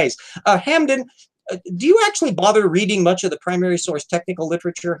separate ways. Hamden, do you actually bother reading much of the primary source technical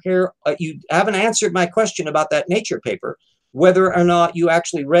literature here? You haven't answered my question about that Nature paper, whether or not you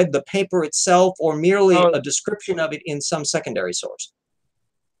actually read the paper itself or merely a description of it in some secondary source.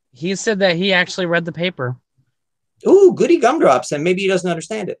 He said that he actually read the paper. Ooh, goody gumdrops, and maybe he doesn't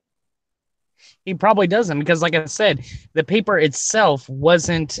understand it. He probably doesn't, because like I said, the paper itself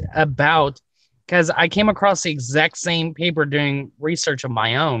wasn't about, because I came across the exact same paper doing research of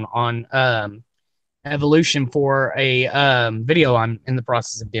my own on evolution for a video I'm in the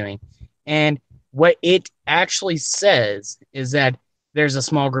process of doing. And what it actually says is that there's a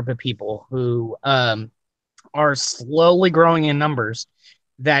small group of people who are slowly growing in numbers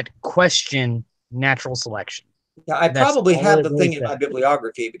that question natural selection. Yeah, I probably have the thing in my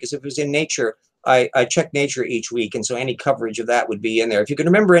bibliography, because if it was in Nature, I check Nature each week, and so any coverage of that would be in there. If you can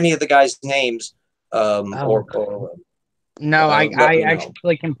remember any of the guys' names, I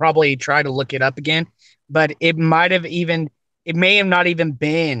actually can probably try to look it up again, but it may have not even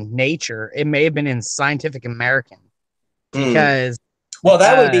been Nature. It may have been in Scientific American, because well,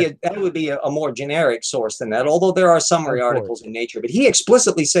 that would be a more generic source than that. Although there are summary articles in Nature, but he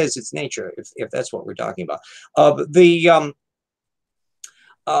explicitly says it's Nature, if that's what we're talking about. The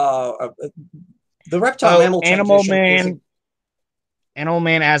reptile mammal Animal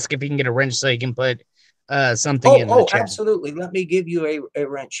Man asked if he can get a wrench so he can put something in the chat. Absolutely. Let me give you a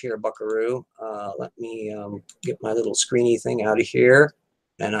wrench here, Buckaroo. Let me get my little screeny thing out of here,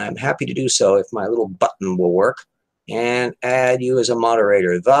 and I'm happy to do so if my little button will work. And add you as a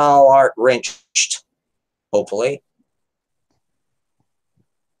moderator. Thou art wrenched, hopefully.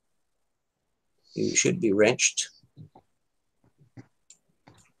 You should be wrenched.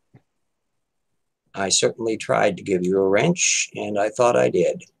 I certainly tried to give you a wrench, and I thought I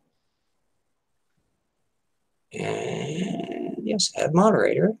did. And yes, add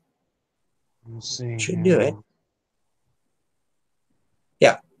moderator. Let's see. Should do it.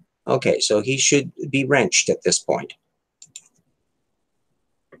 Yeah. Okay, so he should be wrenched at this point.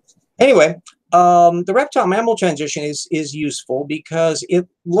 Anyway, the reptile mammal transition is useful because it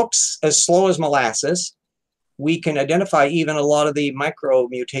looks as slow as molasses. We can identify even a lot of the micro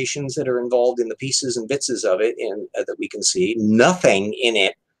mutations that are involved in the pieces and bitses of it, and that we can see. Nothing in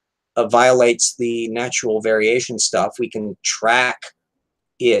it violates the natural variation stuff. We can track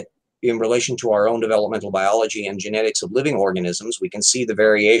it in relation to our own developmental biology and genetics of living organisms. We can see the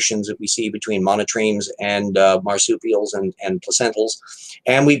variations that we see between monotremes and marsupials and placentals.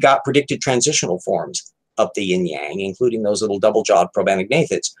 And we've got predicted transitional forms of the yin-yang, including those little double-jawed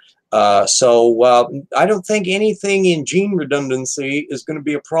probanognaathids. I don't think anything in gene redundancy is going to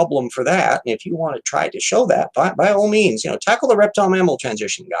be a problem for that. And if you want to try to show that, by all means, tackle the reptile mammal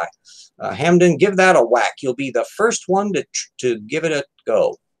transition guy. Hamden, give that a whack. You'll be the first one to give it a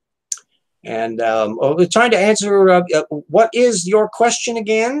go. And we're trying to answer, what is your question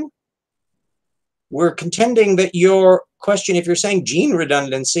again? We're contending that your question, if you're saying gene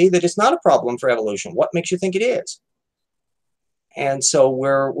redundancy, that it's not a problem for evolution. What makes you think it is? And so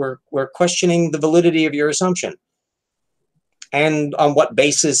we're questioning the validity of your assumption, and on what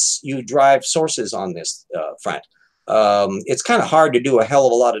basis you drive sources on this front. It's kind of hard to do a hell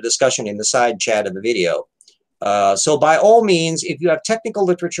of a lot of discussion in the side chat of the video. So by all means, if you have technical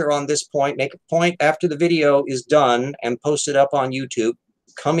literature on this point, make a point after the video is done and post it up on YouTube.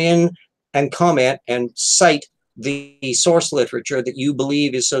 Come in and comment and cite the source literature that you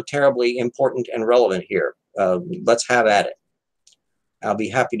believe is so terribly important and relevant here. Let's have at it. I'll be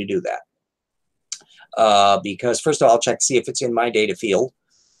happy to do that. Because first of all, I'll check to see if it's in my data field.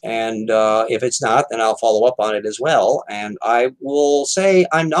 And if it's not, then I'll follow up on it as well. And I will say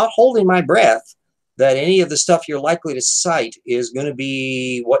I'm not holding my breath that any of the stuff you're likely to cite is going to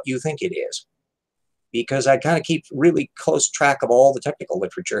be what you think it is. Because I kind of keep really close track of all the technical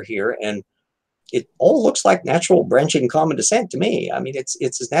literature here, and it all looks like natural branching common descent to me. I mean, it's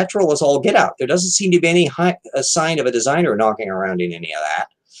as natural as all get out. There doesn't seem to be any a sign of a designer knocking around in any of that.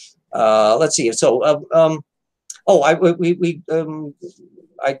 Let's see. So,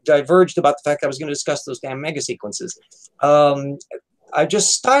 I diverged about the fact I was going to discuss those damn megasequences. I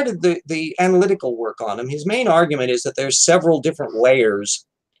just started the analytical work on him. His main argument is that there's several different layers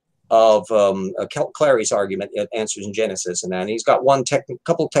of Clarey's argument, Answers in Genesis, and then he's got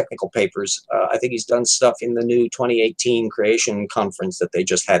couple technical papers. I think he's done stuff in the new 2018 creation conference that they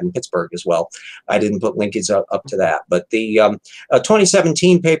just had in Pittsburgh as well. I didn't put links up to that, but the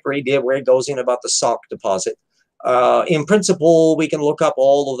 2017 paper he did where he goes in about the Sauk deposit. In principle, we can look up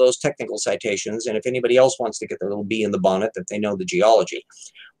all of those technical citations, and if anybody else wants to get their little bee in the bonnet, that they know the geology.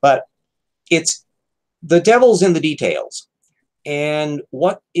 But it's the devil's in the details. And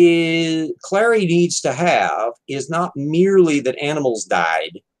what Clarey needs to have is not merely that animals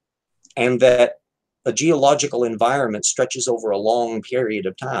died and that a geological environment stretches over a long period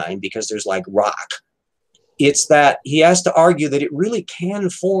of time because there's like rock. It's that he has to argue that it really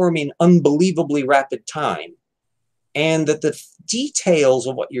can form in unbelievably rapid time, and that the details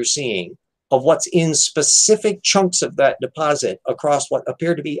of what you're seeing, of what's in specific chunks of that deposit across what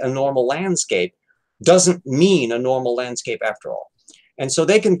appear to be a normal landscape, doesn't mean a normal landscape after all. And so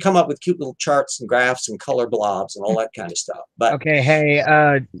they can come up with cute little charts and graphs and color blobs and all that kind of stuff. But okay, hey,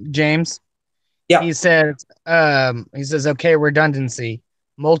 James. Yeah. He says, okay, redundancy.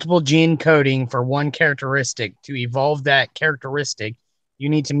 Multiple gene coding for one characteristic. To evolve that characteristic, you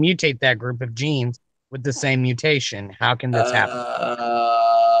need to mutate that group of genes with the same mutation. How can this happen?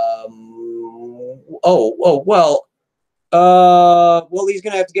 Well, he's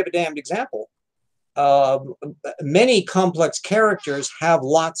going to have to give a damned example. Many complex characters have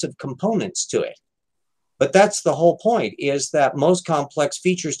lots of components to it. But that's the whole point, is that most complex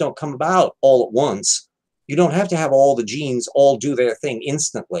features don't come about all at once. You don't have to have all the genes all do their thing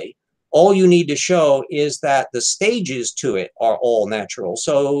instantly. All you need to show is that the stages to it are all natural.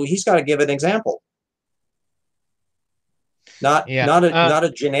 So he's got to give an example. Not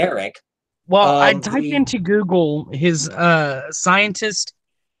a generic. Well, I typed into Google his scientist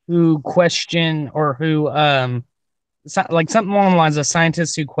who question, or who like something along the lines of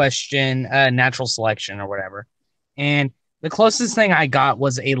scientists who question natural selection or whatever. And the closest thing I got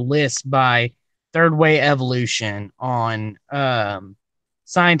was a list by Third Way Evolution on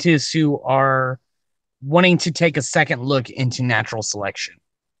scientists who are wanting to take a second look into natural selection.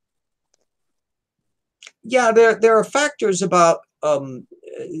 Yeah, there are factors about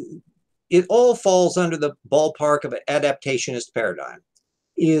it all falls under the ballpark of an adaptationist paradigm.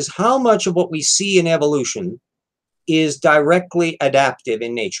 Is how much of what we see in evolution is directly adaptive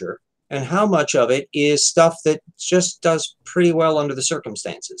in nature, and how much of it is stuff that just does pretty well under the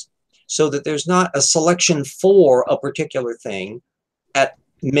circumstances, so that there's not a selection for a particular thing at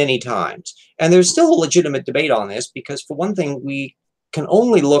many times. And there's still a legitimate debate on this, because for one thing, we can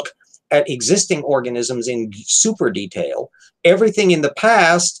only look at existing organisms in super detail. Everything in the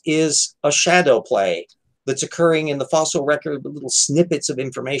past is a shadow play that's occurring in the fossil record with little snippets of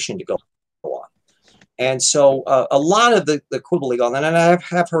information to go on. And so a lot of the quibbling on that, and I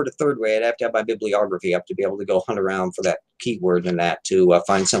have heard a third way, I'd have to have my bibliography up to be able to go hunt around for that keyword and that to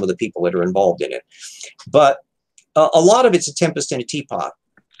find some of the people that are involved in it. But a lot of it's a tempest in a teapot,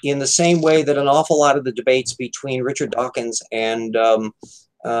 in the same way that an awful lot of the debates between Richard Dawkins and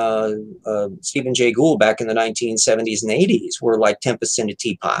Stephen Jay Gould back in the 1970s and 80s were like tempests in a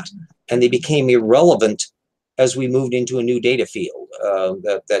teapot, and they became irrelevant as we moved into a new data field.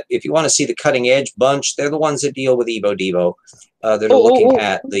 That if you want to see the cutting edge bunch, they're the ones that deal with Evo Devo, that are looking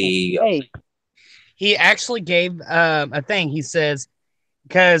at the. Hey, he actually gave a thing. He says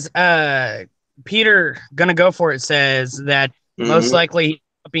because Peter gonna go for it says that most likely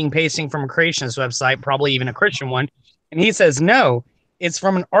being pasting from a creationist website, probably even a Christian one, and he says no, it's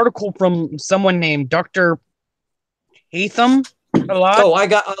from an article from someone named Dr. Hatham. Oh,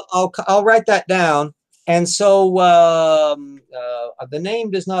 I'll write that down. And so the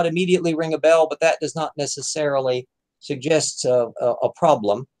name does not immediately ring a bell, but that does not necessarily suggest a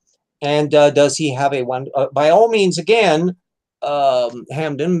problem. And does he have a one? By all means, again,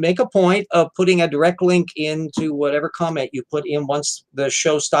 Hamden, make a point of putting a direct link into whatever comment you put in once the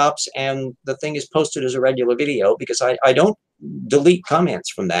show stops and the thing is posted as a regular video, because I don't delete comments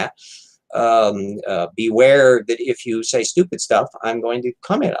from that. Beware that if you say stupid stuff, I'm going to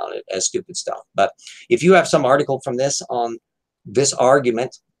comment on it as stupid stuff. But if you have some article from this on this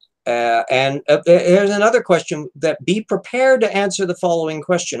argument, and there's another question, that be prepared to answer the following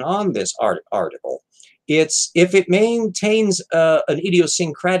question on this article. It's if it maintains an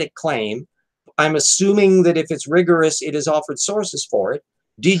idiosyncratic claim, I'm assuming that if it's rigorous, it has offered sources for it.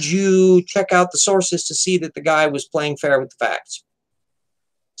 Did you check out the sources to see that the guy was playing fair with the facts?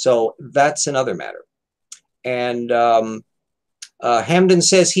 So that's another matter. And Hamden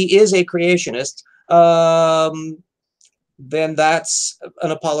says he is a creationist. Then that's an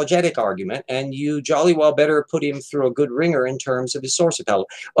apologetic argument, and you jolly well better put him through a good ringer in terms of his source appellate.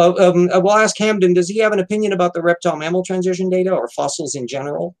 We'll ask Hamden, does he have an opinion about the reptile-mammal transition data or fossils in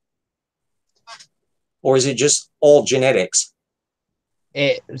general? Or is it just all genetics?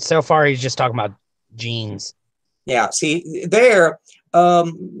 So far, he's just talking about genes. Yeah, see, there,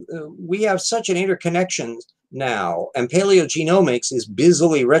 we have such an interconnection now, and paleogenomics is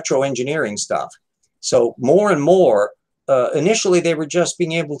busily retroengineering stuff. So more and more, initially they were just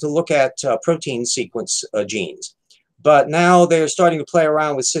being able to look at protein sequence genes, but now they're starting to play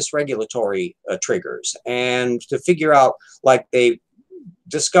around with cis-regulatory triggers and to figure out, like they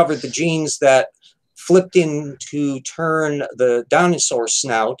discovered the genes that flipped in to turn the dinosaur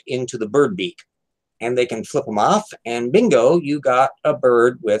snout into the bird beak. And they can flip them off, and bingo, you got a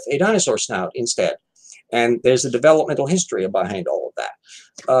bird with a dinosaur snout instead. And there's a developmental history behind all of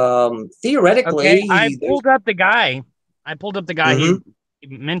that. Theoretically, okay, I pulled up the guy he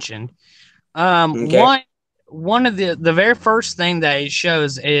mentioned. Okay. One of the very first thing that it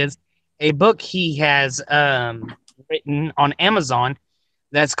shows is a book he has written on Amazon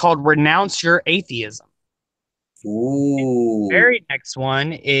that's called "Renounce Your Atheism." Ooh. The very next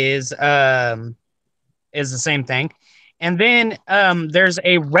one is the same thing. And then there's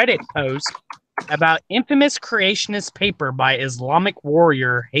a Reddit post about infamous creationist paper by Islamic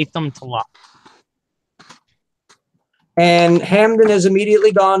warrior Haytham Talat. And Hamden has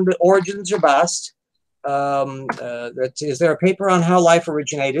immediately gone to origins or bust. Is there a paper on how life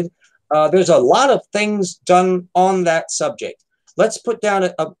originated? There's a lot of things done on that subject. Let's put down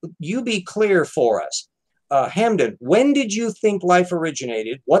you be clear for us. Hamden, when did you think life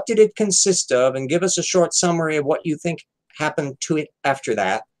originated? What did it consist of? And give us a short summary of what you think happened to it after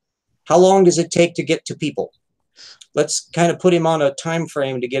that. How long does it take to get to people? Let's kind of put him on a time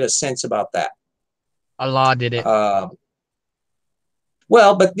frame to get a sense about that. Allah did it.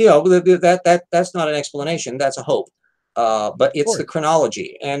 Well, but you know that's not an explanation. That's a hope. But it's the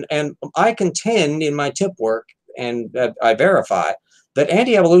chronology, and I contend in my tip work, and I verify that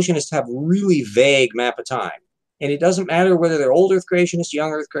anti-evolutionists have really vague map of time. And it doesn't matter whether they're old Earth creationists,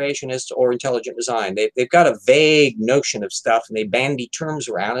 young Earth creationists, or intelligent design. They've got a vague notion of stuff, and they bandy terms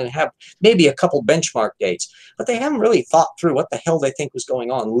around and have maybe a couple benchmark dates. But they haven't really thought through what the hell they think was going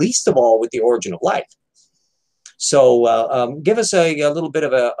on, least of all with the origin of life. So give us a little bit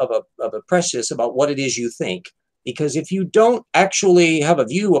of a preface about what it is you think. Because if you don't actually have a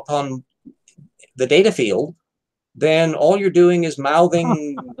view upon the data field, then all you're doing is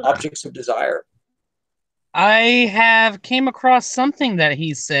mouthing objects of desire. I have came across something that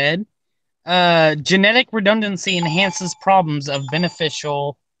he said. Genetic redundancy enhances problems of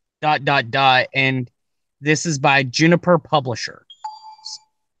beneficial ... And this is by Juniper Publisher.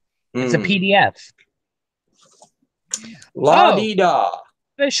 It's a PDF. La-dee-da.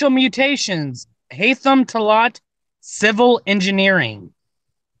 Special mutations. Haytham Talat, civil engineering.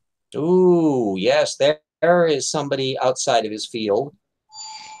 Ooh, yes, there is somebody outside of his field.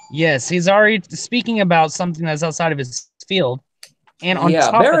 Yes, he's already speaking about something that's outside of his field. And on Yeah,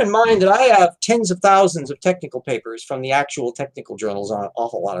 top bear of in mind that I have tens of thousands of technical papers from the actual technical journals on an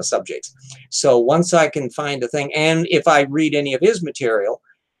awful lot of subjects. So once I can find a thing, and if I read any of his material,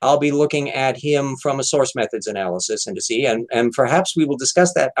 I'll be looking at him from a source methods analysis and to see, and perhaps we will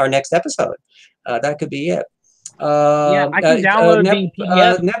discuss that our next episode. That could be it. yeah, I can download the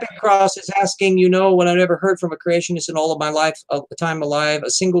PDF. Nepic Cross is asking, what I never heard from a creationist in all of my life, time alive,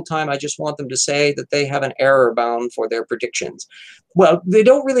 a single time. I just want them to say that they have an error bound for their predictions. Well, they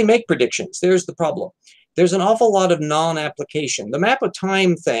don't really make predictions. There's the problem. There's an awful lot of non-application. The map of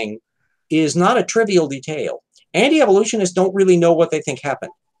time thing is not a trivial detail. Anti-evolutionists don't really know what they think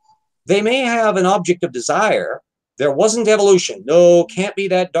happened. They may have an object of desire. There wasn't evolution. No, can't be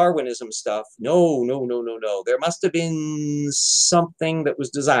that Darwinism stuff. No, no, no, no, no. There must have been something that was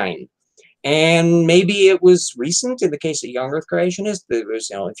designed. And maybe it was recent in the case of young Earth creationists. It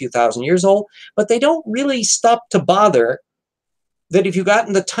was, a few thousand years old. But they don't really stop to bother that if you got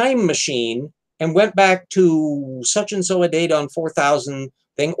in the time machine and went back to such and so a date on 4000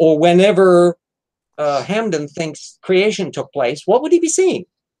 thing, or whenever Hamden thinks creation took place, what would he be seeing?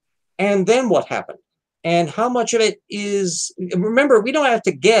 And then what happened? And how much of it is, remember, we don't have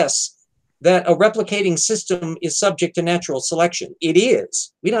to guess that a replicating system is subject to natural selection. It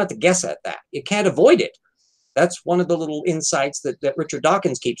is. We don't have to guess at that. You can't avoid it. That's one of the little insights that Richard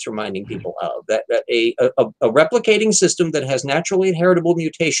Dawkins keeps reminding people of, that a replicating system that has naturally inheritable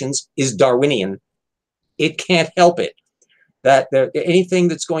mutations is Darwinian. It can't help it. That anything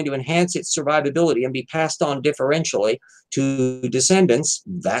that's going to enhance its survivability and be passed on differentially to descendants,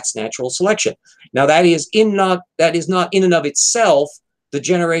 that's natural selection. Now, that is not in and of itself the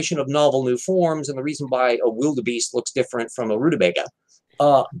generation of novel new forms and the reason why a wildebeest looks different from a rutabaga.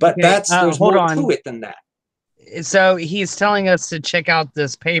 But Okay, there's more to it than that. So he's telling us to check out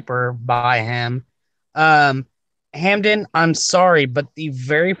this paper by him. Hamden, I'm sorry, but the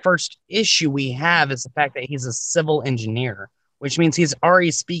very first issue we have is the fact that he's a civil engineer, which means he's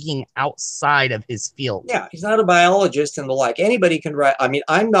already speaking outside of his field. Yeah, he's not a biologist and the like. Anybody can write. I mean,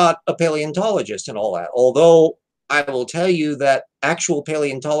 I'm not a paleontologist and all that, although I will tell you that actual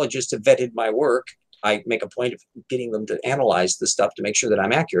paleontologists have vetted my work. I make a point of getting them to analyze the stuff to make sure that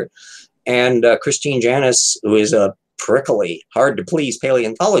I'm accurate. And Christine Janis, who is a prickly, hard-to-please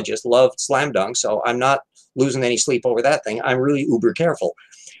paleontologist, loved slam dunk, so I'm not losing any sleep over that thing. I'm really uber careful.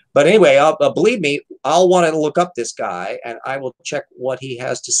 But anyway, believe me, I'll want to look up this guy, and I will check what he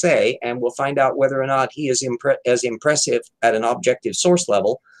has to say, and we'll find out whether or not he is as impressive at an objective source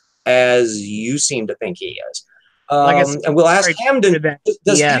level as you seem to think he is. And we'll ask Hamden,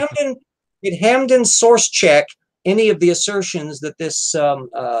 did Hamden source check any of the assertions that this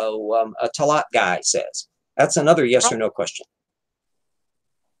Talat guy says? That's another yes or no question.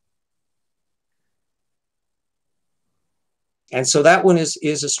 And so that one is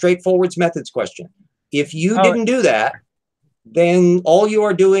a straightforward methods question. If you didn't do that, then all you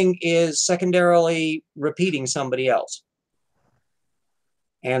are doing is secondarily repeating somebody else.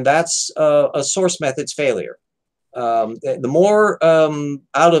 And that's a source methods failure. The more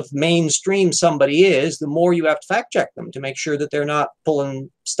out of mainstream somebody is, the more you have to fact check them to make sure that they're not pulling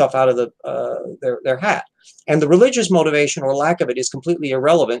stuff out of their hat. And the religious motivation or lack of it is completely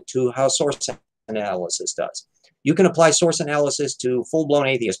irrelevant to how source analysis does. You can apply source analysis to full-blown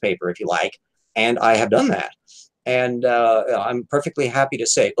atheist paper if you like, and I have done that. And I'm perfectly happy to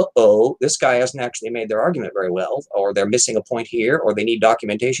say, this guy hasn't actually made their argument very well, or they're missing a point here, or they need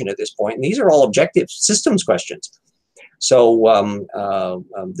documentation at this point. And these are all objective systems questions. So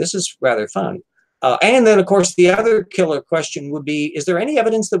this is rather fun. And then, of course, the other killer question would be, is there any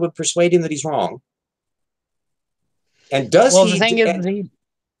evidence that would persuade him that he's wrong? And does the thing is,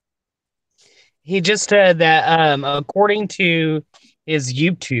 he just said that according to his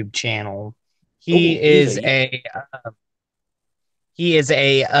YouTube channel, he is a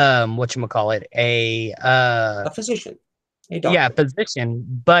whatchamacallit, a physician, a doctor. Yeah,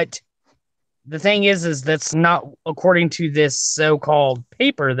 physician. But the thing is that's not according to this so-called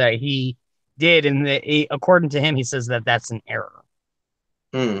paper that he did, and according to him, he says that that's an error.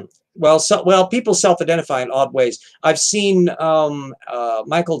 Well, people self-identify in odd ways. I've seen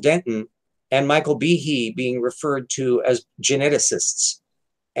Michael Denton and Michael Behe being referred to as geneticists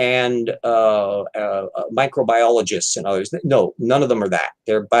and microbiologists and others. No, none of them are that.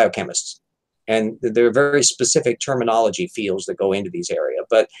 They're biochemists. And there are very specific terminology fields that go into these areas.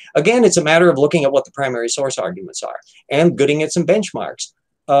 But again, it's a matter of looking at what the primary source arguments are and getting at some benchmarks.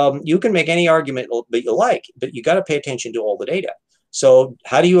 You can make any argument that you like, but you got to pay attention to all the data. So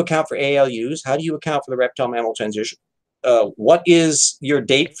how do you account for ALUs? How do you account for the reptile-mammal transition? What is your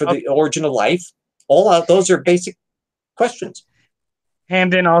date for the origin of life? All out, those are basic questions.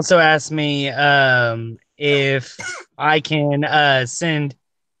 Hamden also asked me if I can send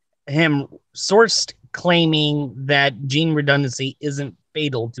him sourced claiming that gene redundancy isn't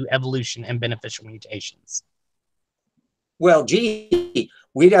fatal to evolution and beneficial mutations. Well, gee,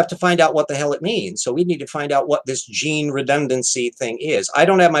 we'd have to find out what the hell it means. So we need to find out what this gene redundancy thing is. I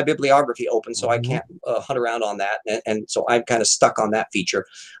don't have my bibliography open, so I can't hunt around on that. And so I'm kind of stuck on that feature.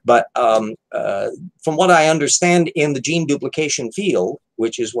 But from what I understand in the gene duplication field,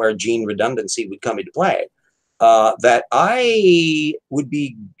 which is where gene redundancy would come into play, that I would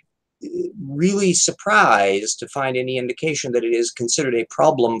be really surprised to find any indication that it is considered a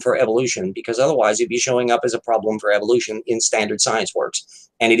problem for evolution, because otherwise it'd be showing up as a problem for evolution in standard science works,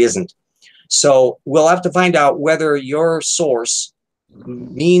 and it isn't. So we'll have to find out whether your source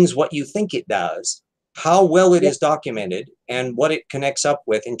means what you think it does, how well it is documented, and what it connects up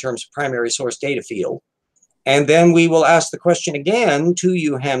with in terms of primary source data field. And then we will ask the question again to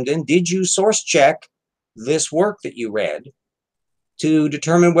you, Hamden, did you source check this work that you read to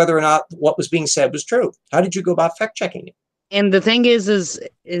determine whether or not what was being said was true? How did you go about fact checking it? And the thing is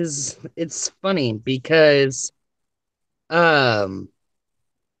it's funny because,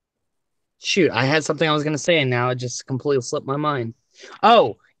 shoot, I had something I was going to say and now it just completely slipped my mind.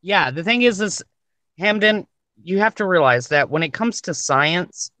 Oh, yeah. The thing is Hamden, you have to realize that when it comes to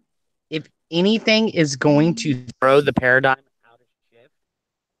science, if anything is going to throw the paradigm out of shift,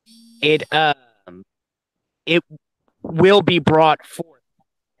 it will be brought forth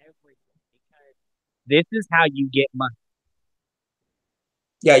everything, because this is how you get money.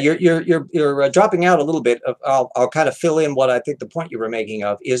 Yeah, you're dropping out a little bit. I'll kind of fill in what I think the point you were making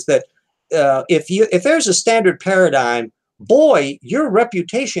of is that if there's a standard paradigm, boy, your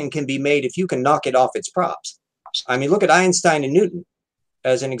reputation can be made if you can knock it off its props. I mean, look at Einstein and Newton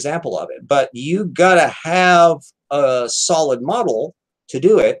as an example of it. But you gotta have a solid model to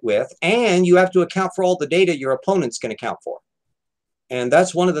do it with, and you have to account for all the data your opponents can account for. And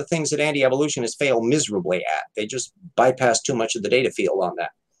that's one of the things that anti-evolutionists fail miserably at. They just bypass too much of the data field on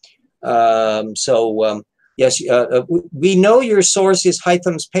that. Yes, we know your source is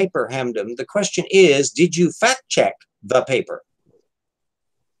Hytham's paper, Hamden. The question is, did you fact check the paper?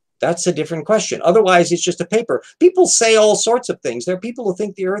 That's a different question. Otherwise, it's just a paper. People say all sorts of things. There are people who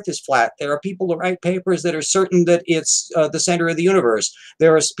think the Earth is flat. There are people who write papers that are certain that it's the center of the universe.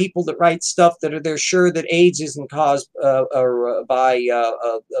 There are people that write stuff that they're sure that AIDS isn't caused by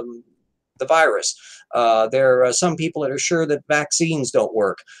the virus. There are some people that are sure that vaccines don't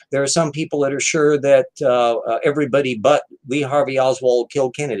work. There are some people that are sure that everybody but Lee Harvey Oswald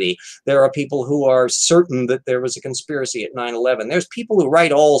killed Kennedy. There are people who are certain that there was a conspiracy at 9/11. There's people who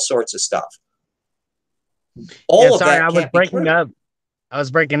write all sorts of stuff. All of that I was breaking up. I was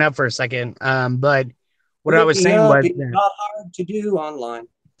breaking up for a second. But what I was saying was it's not hard to do online.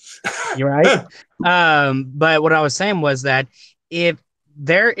 You're right. But what I was saying was that if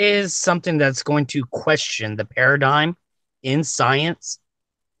there is something that's going to question the paradigm in science,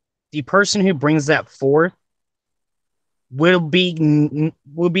 the person who brings that forth will be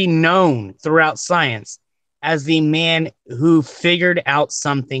known throughout science as the man who figured out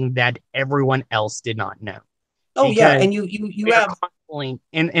something that everyone else did not know. Oh, because yeah, and you have constantly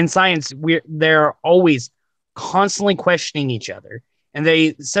in science, they're always constantly questioning each other. And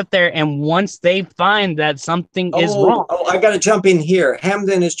they sit there, and once they find that something is wrong. Oh, I got to jump in here.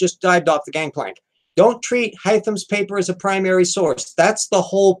 Hamden has just dived off the gangplank. Don't treat Hytham's paper as a primary source. That's the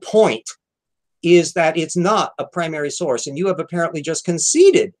whole point, is that it's not a primary source. And you have apparently just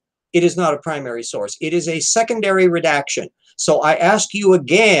conceded it is not a primary source. It is a secondary redaction. So I ask you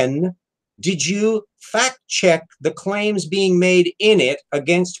again, did you fact check the claims being made in it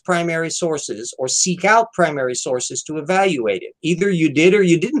against primary sources, or seek out primary sources to evaluate it? Either you did or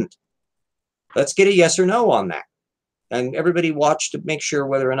you didn't. Let's get a yes or no on that. And everybody watch to make sure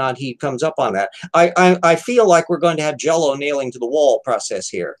whether or not he comes up on that. I feel like we're going to have Jello nailing to the wall process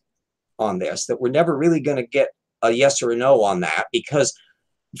here on this, that we're never really going to get a yes or a no on that, because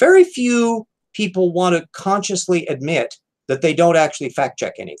very few people want to consciously admit that they don't actually fact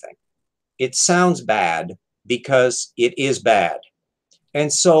check anything. It sounds bad because it is bad.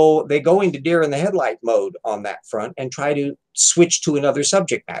 And so they go into deer in the headlight mode on that front and try to switch to another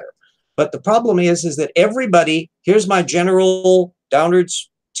subject matter. But the problem is that everybody, here's my general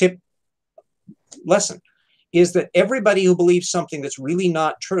downwards tip lesson, is that everybody who believes something that's really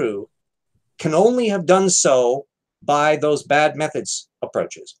not true can only have done so by those bad methods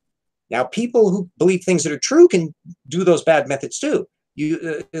approaches. Now, people who believe things that are true can do those bad methods too.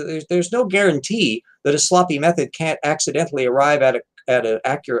 There's no guarantee that a sloppy method can't accidentally arrive at a at an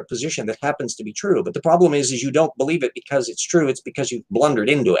accurate position that happens to be true. But the problem is you don't believe it because it's true. It's because you've blundered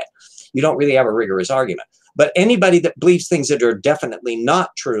into it. You don't really have a rigorous argument. But anybody that believes things that are definitely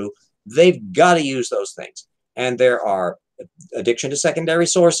not true, they've got to use those things. And there are addiction to secondary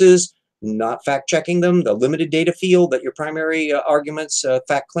sources, not fact-checking them, the limited data field that your primary arguments,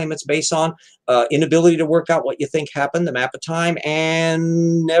 fact claimants base on, inability to work out what you think happened, the map of time,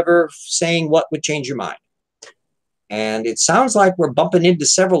 and never saying what would change your mind. And it sounds like we're bumping into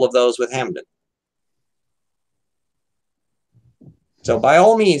several of those with Hamden. So by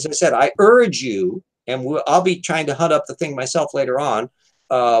all means, I said, I urge you, and I'll be trying to hunt up the thing myself later on,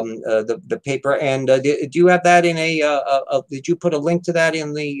 the paper. And do you have that in did you put a link to that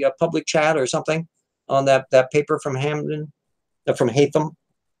in the public chat or something on that paper from Hamden, from Hatham?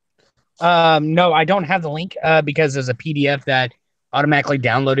 No, I don't have the link because there's a PDF that automatically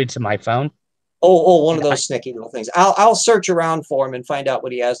downloaded to my phone. Oh, one of those sneaky little things. I'll search around for him and find out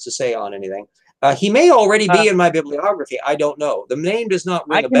what he has to say on anything. He may already be in my bibliography. I don't know. The name does not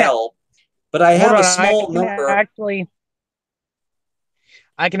ring a bell, but I have a small number.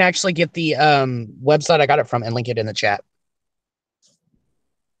 I can actually get the website I got it from and link it in the chat.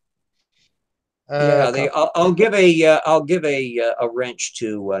 Yeah, I'll give a wrench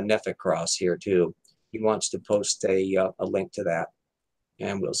to Nephicross here too. He wants to post a link to that,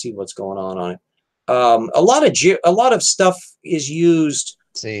 and we'll see what's going on it. A lot of stuff is used.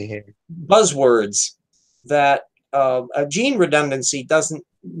 Let's see here. Buzzwords that a gene redundancy doesn't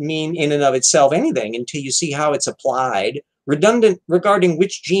mean in and of itself anything until you see how it's applied. Redundant regarding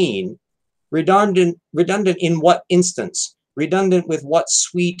which gene, redundant in what instance, redundant with what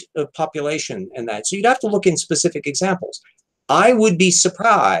suite of population, and that. So you'd have to look in specific examples. I would be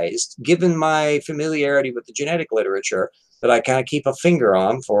surprised, given my familiarity with the genetic literature that I kind of keep a finger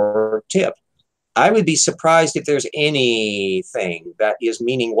on for Tip. I would be surprised if there's anything that is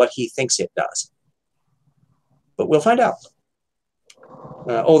meaning what he thinks it does. But we'll find out.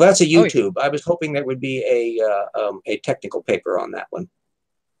 Oh, that's a YouTube. I was hoping there would be a technical paper on that one.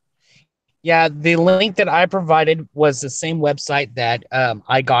 Yeah, the link that I provided was the same website that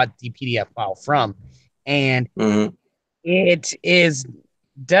I got the PDF file from. And it is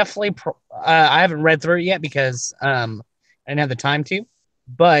definitely, I haven't read through it yet because I didn't have the time to.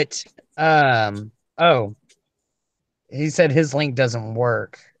 But, he said his link doesn't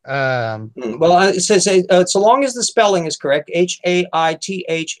work. Well, it says so long as the spelling is correct, HAITHAMTALAAT.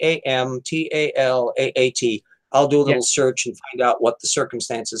 I'll do a little search and find out what the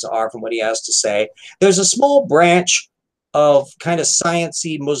circumstances are from what he has to say. There's a small branch of kind of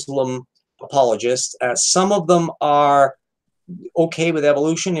sciencey Muslim apologists. Some of them are okay with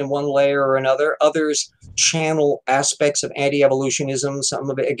evolution in one layer or another. Others channel aspects of anti-evolutionism. Some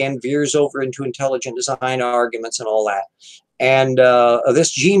of it, again, veers over into intelligent design arguments and all that. And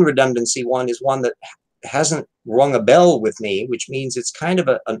this gene redundancy one is one that hasn't rung a bell with me, which means it's kind of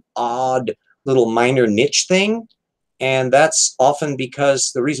an odd little minor niche thing. And that's often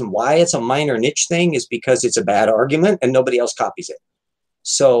because the reason why it's a minor niche thing is because it's a bad argument and nobody else copies it.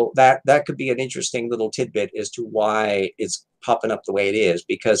 So that could be an interesting little tidbit as to why it's popping up the way it is.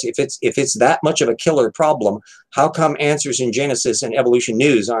 Because if it's that much of a killer problem, how come Answers in Genesis and Evolution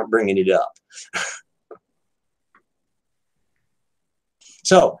News aren't bringing it up?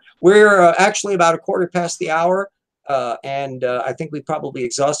 So we're actually about a quarter past the hour, and I think we probably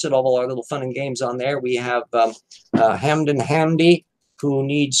exhausted all of our little fun and games on there. We have Hamden Hamdy, who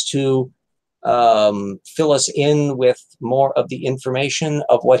needs to fill us in with more of the information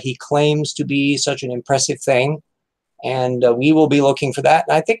of what he claims to be such an impressive thing. And we will be looking for that.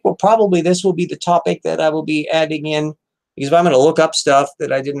 And I think this will be the topic that I will be adding in, because if I'm going to look up stuff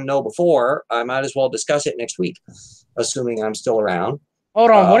that I didn't know before, I might as well discuss it next week, assuming I'm still around.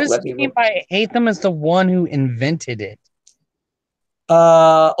 Hold on, what does he mean by Hatham is the one who invented it?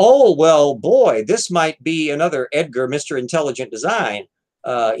 Oh, well, boy, this might be another Edgar, Mr. Intelligent Design,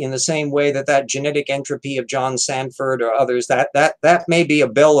 in the same way that genetic entropy of John Sanford or others, that may be a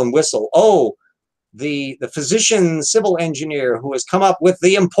bell and whistle. Oh, the physician civil engineer who has come up with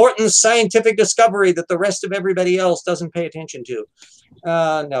the important scientific discovery that the rest of everybody else doesn't pay attention to.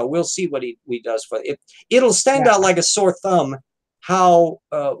 No, we'll see what he does for it. It'll stand out like a sore thumb how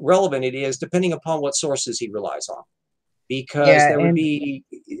relevant it is depending upon what sources he relies on, because there would be,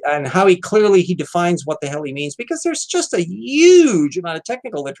 and how he defines what the hell he means, because there's just a huge amount of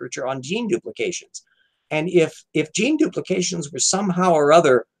technical literature on gene duplications. And if gene duplications were somehow or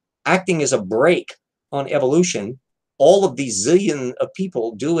other acting as a brake on evolution, all of these zillion of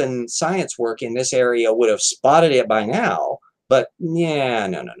people doing science work in this area would have spotted it by now. But yeah,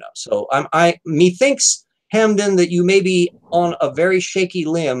 no. So methinks Hamden, that you may be on a very shaky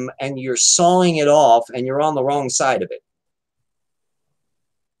limb and you're sawing it off and you're on the wrong side of it.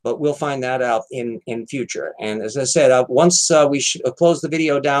 But we'll find that out in future. And as I said, once we close the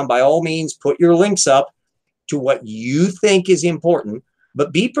video down, by all means, put your links up to what you think is important,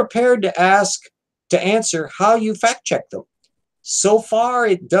 but be prepared to answer how you fact check them. So far,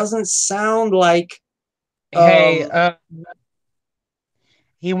 it doesn't sound like... Hey,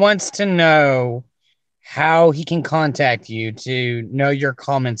 he wants to know how he can contact you to know your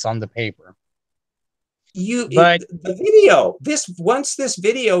comments on the paper. The video, once this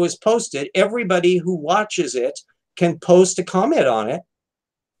video is posted, everybody who watches it can post a comment on it.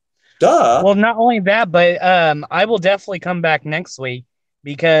 Duh. Well, not only that, but I will definitely come back next week,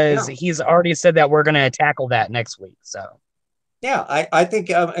 because he's already said that we're going to tackle that next week. So yeah, I think,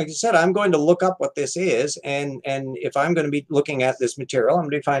 like I said, I'm going to look up what this is, and if I'm going to be looking at this material, I'm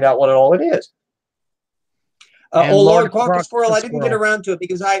going to find out what all it is. Oh, Lord Quokka Squirrel, I didn't get around to it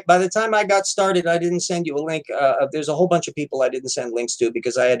because by the time I got started, I didn't send you a link. There's a whole bunch of people I didn't send links to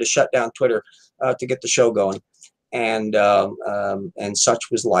because I had to shut down Twitter to get the show going, and such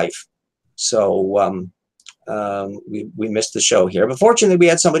was life. So we missed the show here. But fortunately, we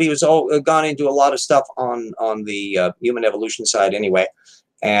had somebody who's gone into a lot of stuff on the human evolution side anyway,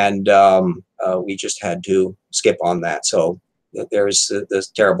 and we just had to skip on that. So there's this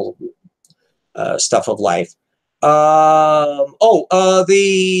terrible stuff of life. The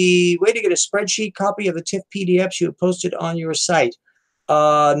way to get a spreadsheet copy of the TIFF PDFs you have posted on your site.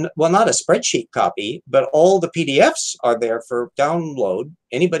 Well, not a spreadsheet copy, but all the PDFs are there for download.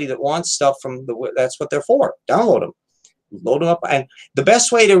 Anybody that wants stuff from that's what they're for. Download them, load them up. And the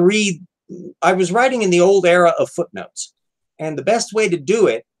best way to read, I was writing in the old era of footnotes, and the best way to do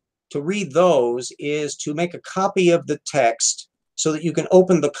it, to read those, is to make a copy of the text so that you can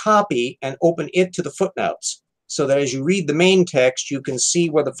open the copy and open it to the footnotes, so that as you read the main text, you can see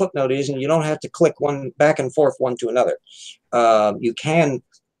where the footnote is, and you don't have to click one back and forth one to another. You can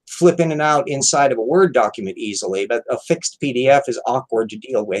flip in and out inside of a Word document easily, but a fixed PDF is awkward to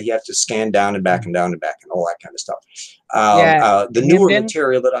deal with. You have to scan down and back and down and back and all that kind of stuff. The newer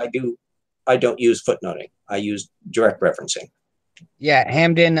material that I don't use footnoting. I use direct referencing. Yeah,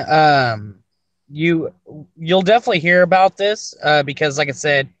 Hamden, you'll definitely hear about this because, like I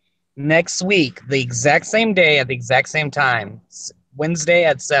said, next week, the exact same day at the exact same time, Wednesday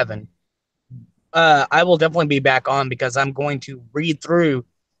at 7, I will definitely be back on because I'm going to read through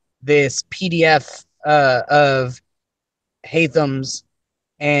this PDF of Hatham's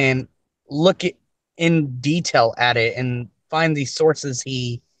and look in detail at it and find the sources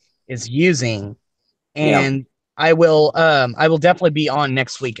he is using. And I will definitely be on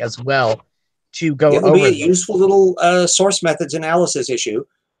next week as well to go over. It'll be a useful little source methods analysis issue.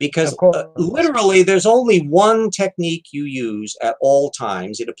 Because literally, there's only one technique you use at all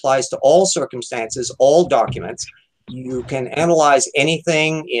times. It applies to all circumstances, all documents. You can analyze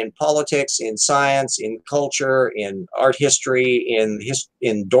anything in politics, in science, in culture, in art history,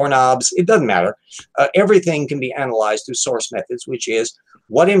 in doorknobs. It doesn't matter. Everything can be analyzed through source methods, which is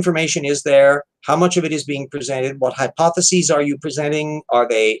what information is there, how much of it is being presented, what hypotheses are you presenting, are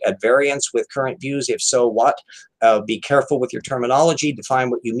they at variance with current views, if so, what? Be careful with your terminology, define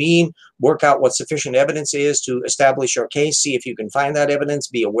what you mean, work out what sufficient evidence is to establish your case, see if you can find that evidence,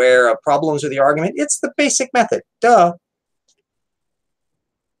 be aware of problems with the argument. It's the basic method, duh.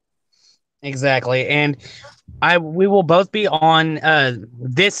 Exactly, and we will both be on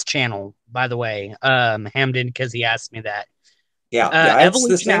this channel, by the way, Hamden, because he asked me that. Yeah, it's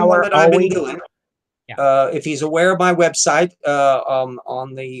the same one that I've been doing. Yeah. If he's aware of my website,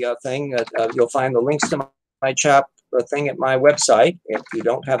 on the thing, you'll find the links to my chat thing at my website. If you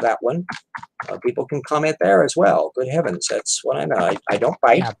don't have that one, people can comment there as well. Good heavens, that's what I know. I don't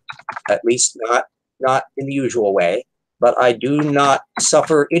bite, at least not in the usual way. But I do not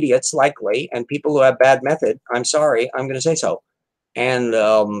suffer idiots likely, and people who have bad method. I'm sorry, I'm going to say so. And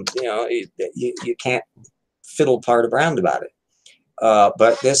you can't fiddle part around about it.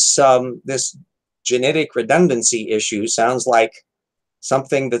 But this genetic redundancy issue sounds like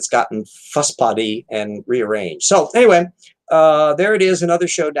something that's gotten fusspotty and rearranged. So anyway, there it is, another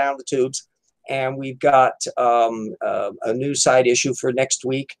show down the tubes, and we've got a new side issue for next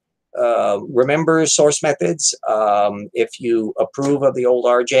week. Remember source methods. If you approve of the old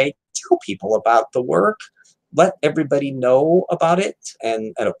RJ, tell people about the work. Let everybody know about it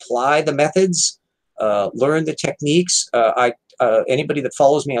and apply the methods. Learn the techniques. Anybody that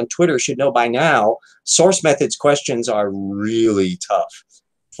follows me on Twitter should know by now, source methods questions are really tough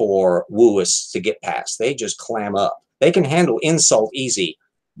for wooists to get past. They just clam up. They can handle insult easy,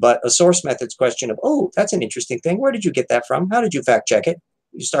 But a source methods question of, oh, that's an interesting thing. Where did you get that from? How did you fact check it?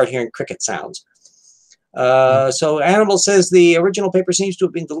 You start hearing cricket sounds. So Animal says the original paper seems to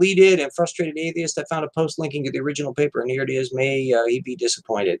have been deleted, and frustrated atheist, I found a post linking to the original paper, and here it is. May he be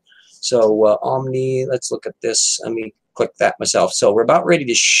disappointed. So Omni, let's look at this. Let me click that myself. So we're about ready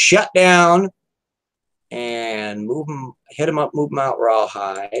to shut down and move them, hit them up, move them out,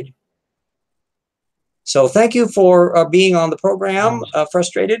 rawhide. So thank you for being on the program,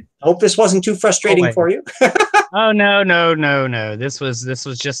 Frustrated. Hope this wasn't too frustrating for you. Oh, no. This was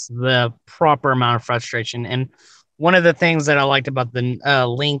just the proper amount of frustration. And one of the things that I liked about the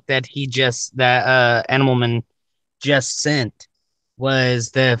link that Animalman just sent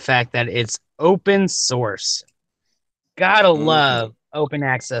was the fact that it's open source. Gotta love open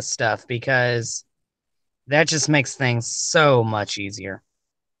access stuff, because that just makes things so much easier.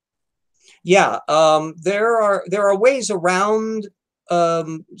 Yeah, there are ways around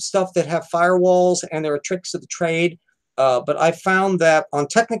stuff that have firewalls, and there are tricks of the trade. But I found that on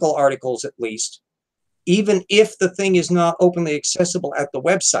technical articles, at least, even if the thing is not openly accessible at the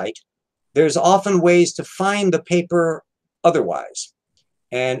website, there's often ways to find the paper otherwise.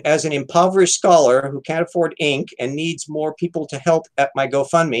 And as an impoverished scholar who can't afford ink and needs more people to help at my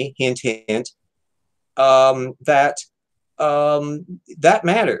GoFundMe, hint, hint, that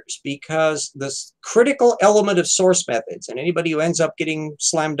matters, because this critical element of source methods, and anybody who ends up getting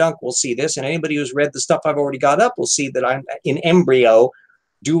slam dunk will see this, and anybody who's read the stuff I've already got up will see that I'm in embryo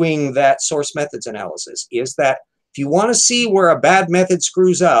doing that source methods analysis, is that if you want to see where a bad method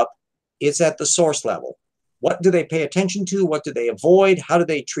screws up, it's at the source level. What do they pay attention to? What do they avoid? How do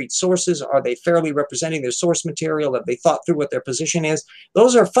they treat sources? Are they fairly representing their source material? Have they thought through what their position is?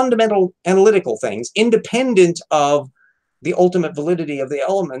 Those are fundamental analytical things, independent of the ultimate validity of the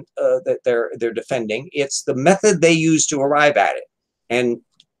element that they're defending. It's the method they use to arrive at it. And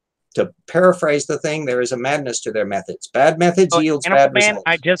to paraphrase the thing, there is a madness to their methods. Bad methods yields bad results.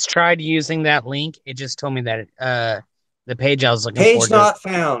 I just tried using that link. It just told me that the page I was looking for. Page not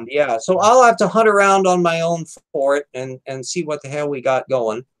found, yeah. So I'll have to hunt around on my own for it and see what the hell we got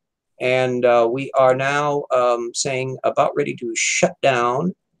going. And we are now saying about ready to shut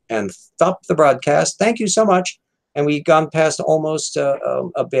down and stop the broadcast. Thank you so much. And we've gone past almost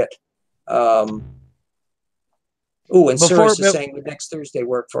a bit. Oh, and Sirius is saying next Thursday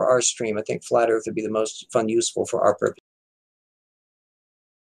work for our stream. I think Flat Earth would be the most fun, useful for our purpose.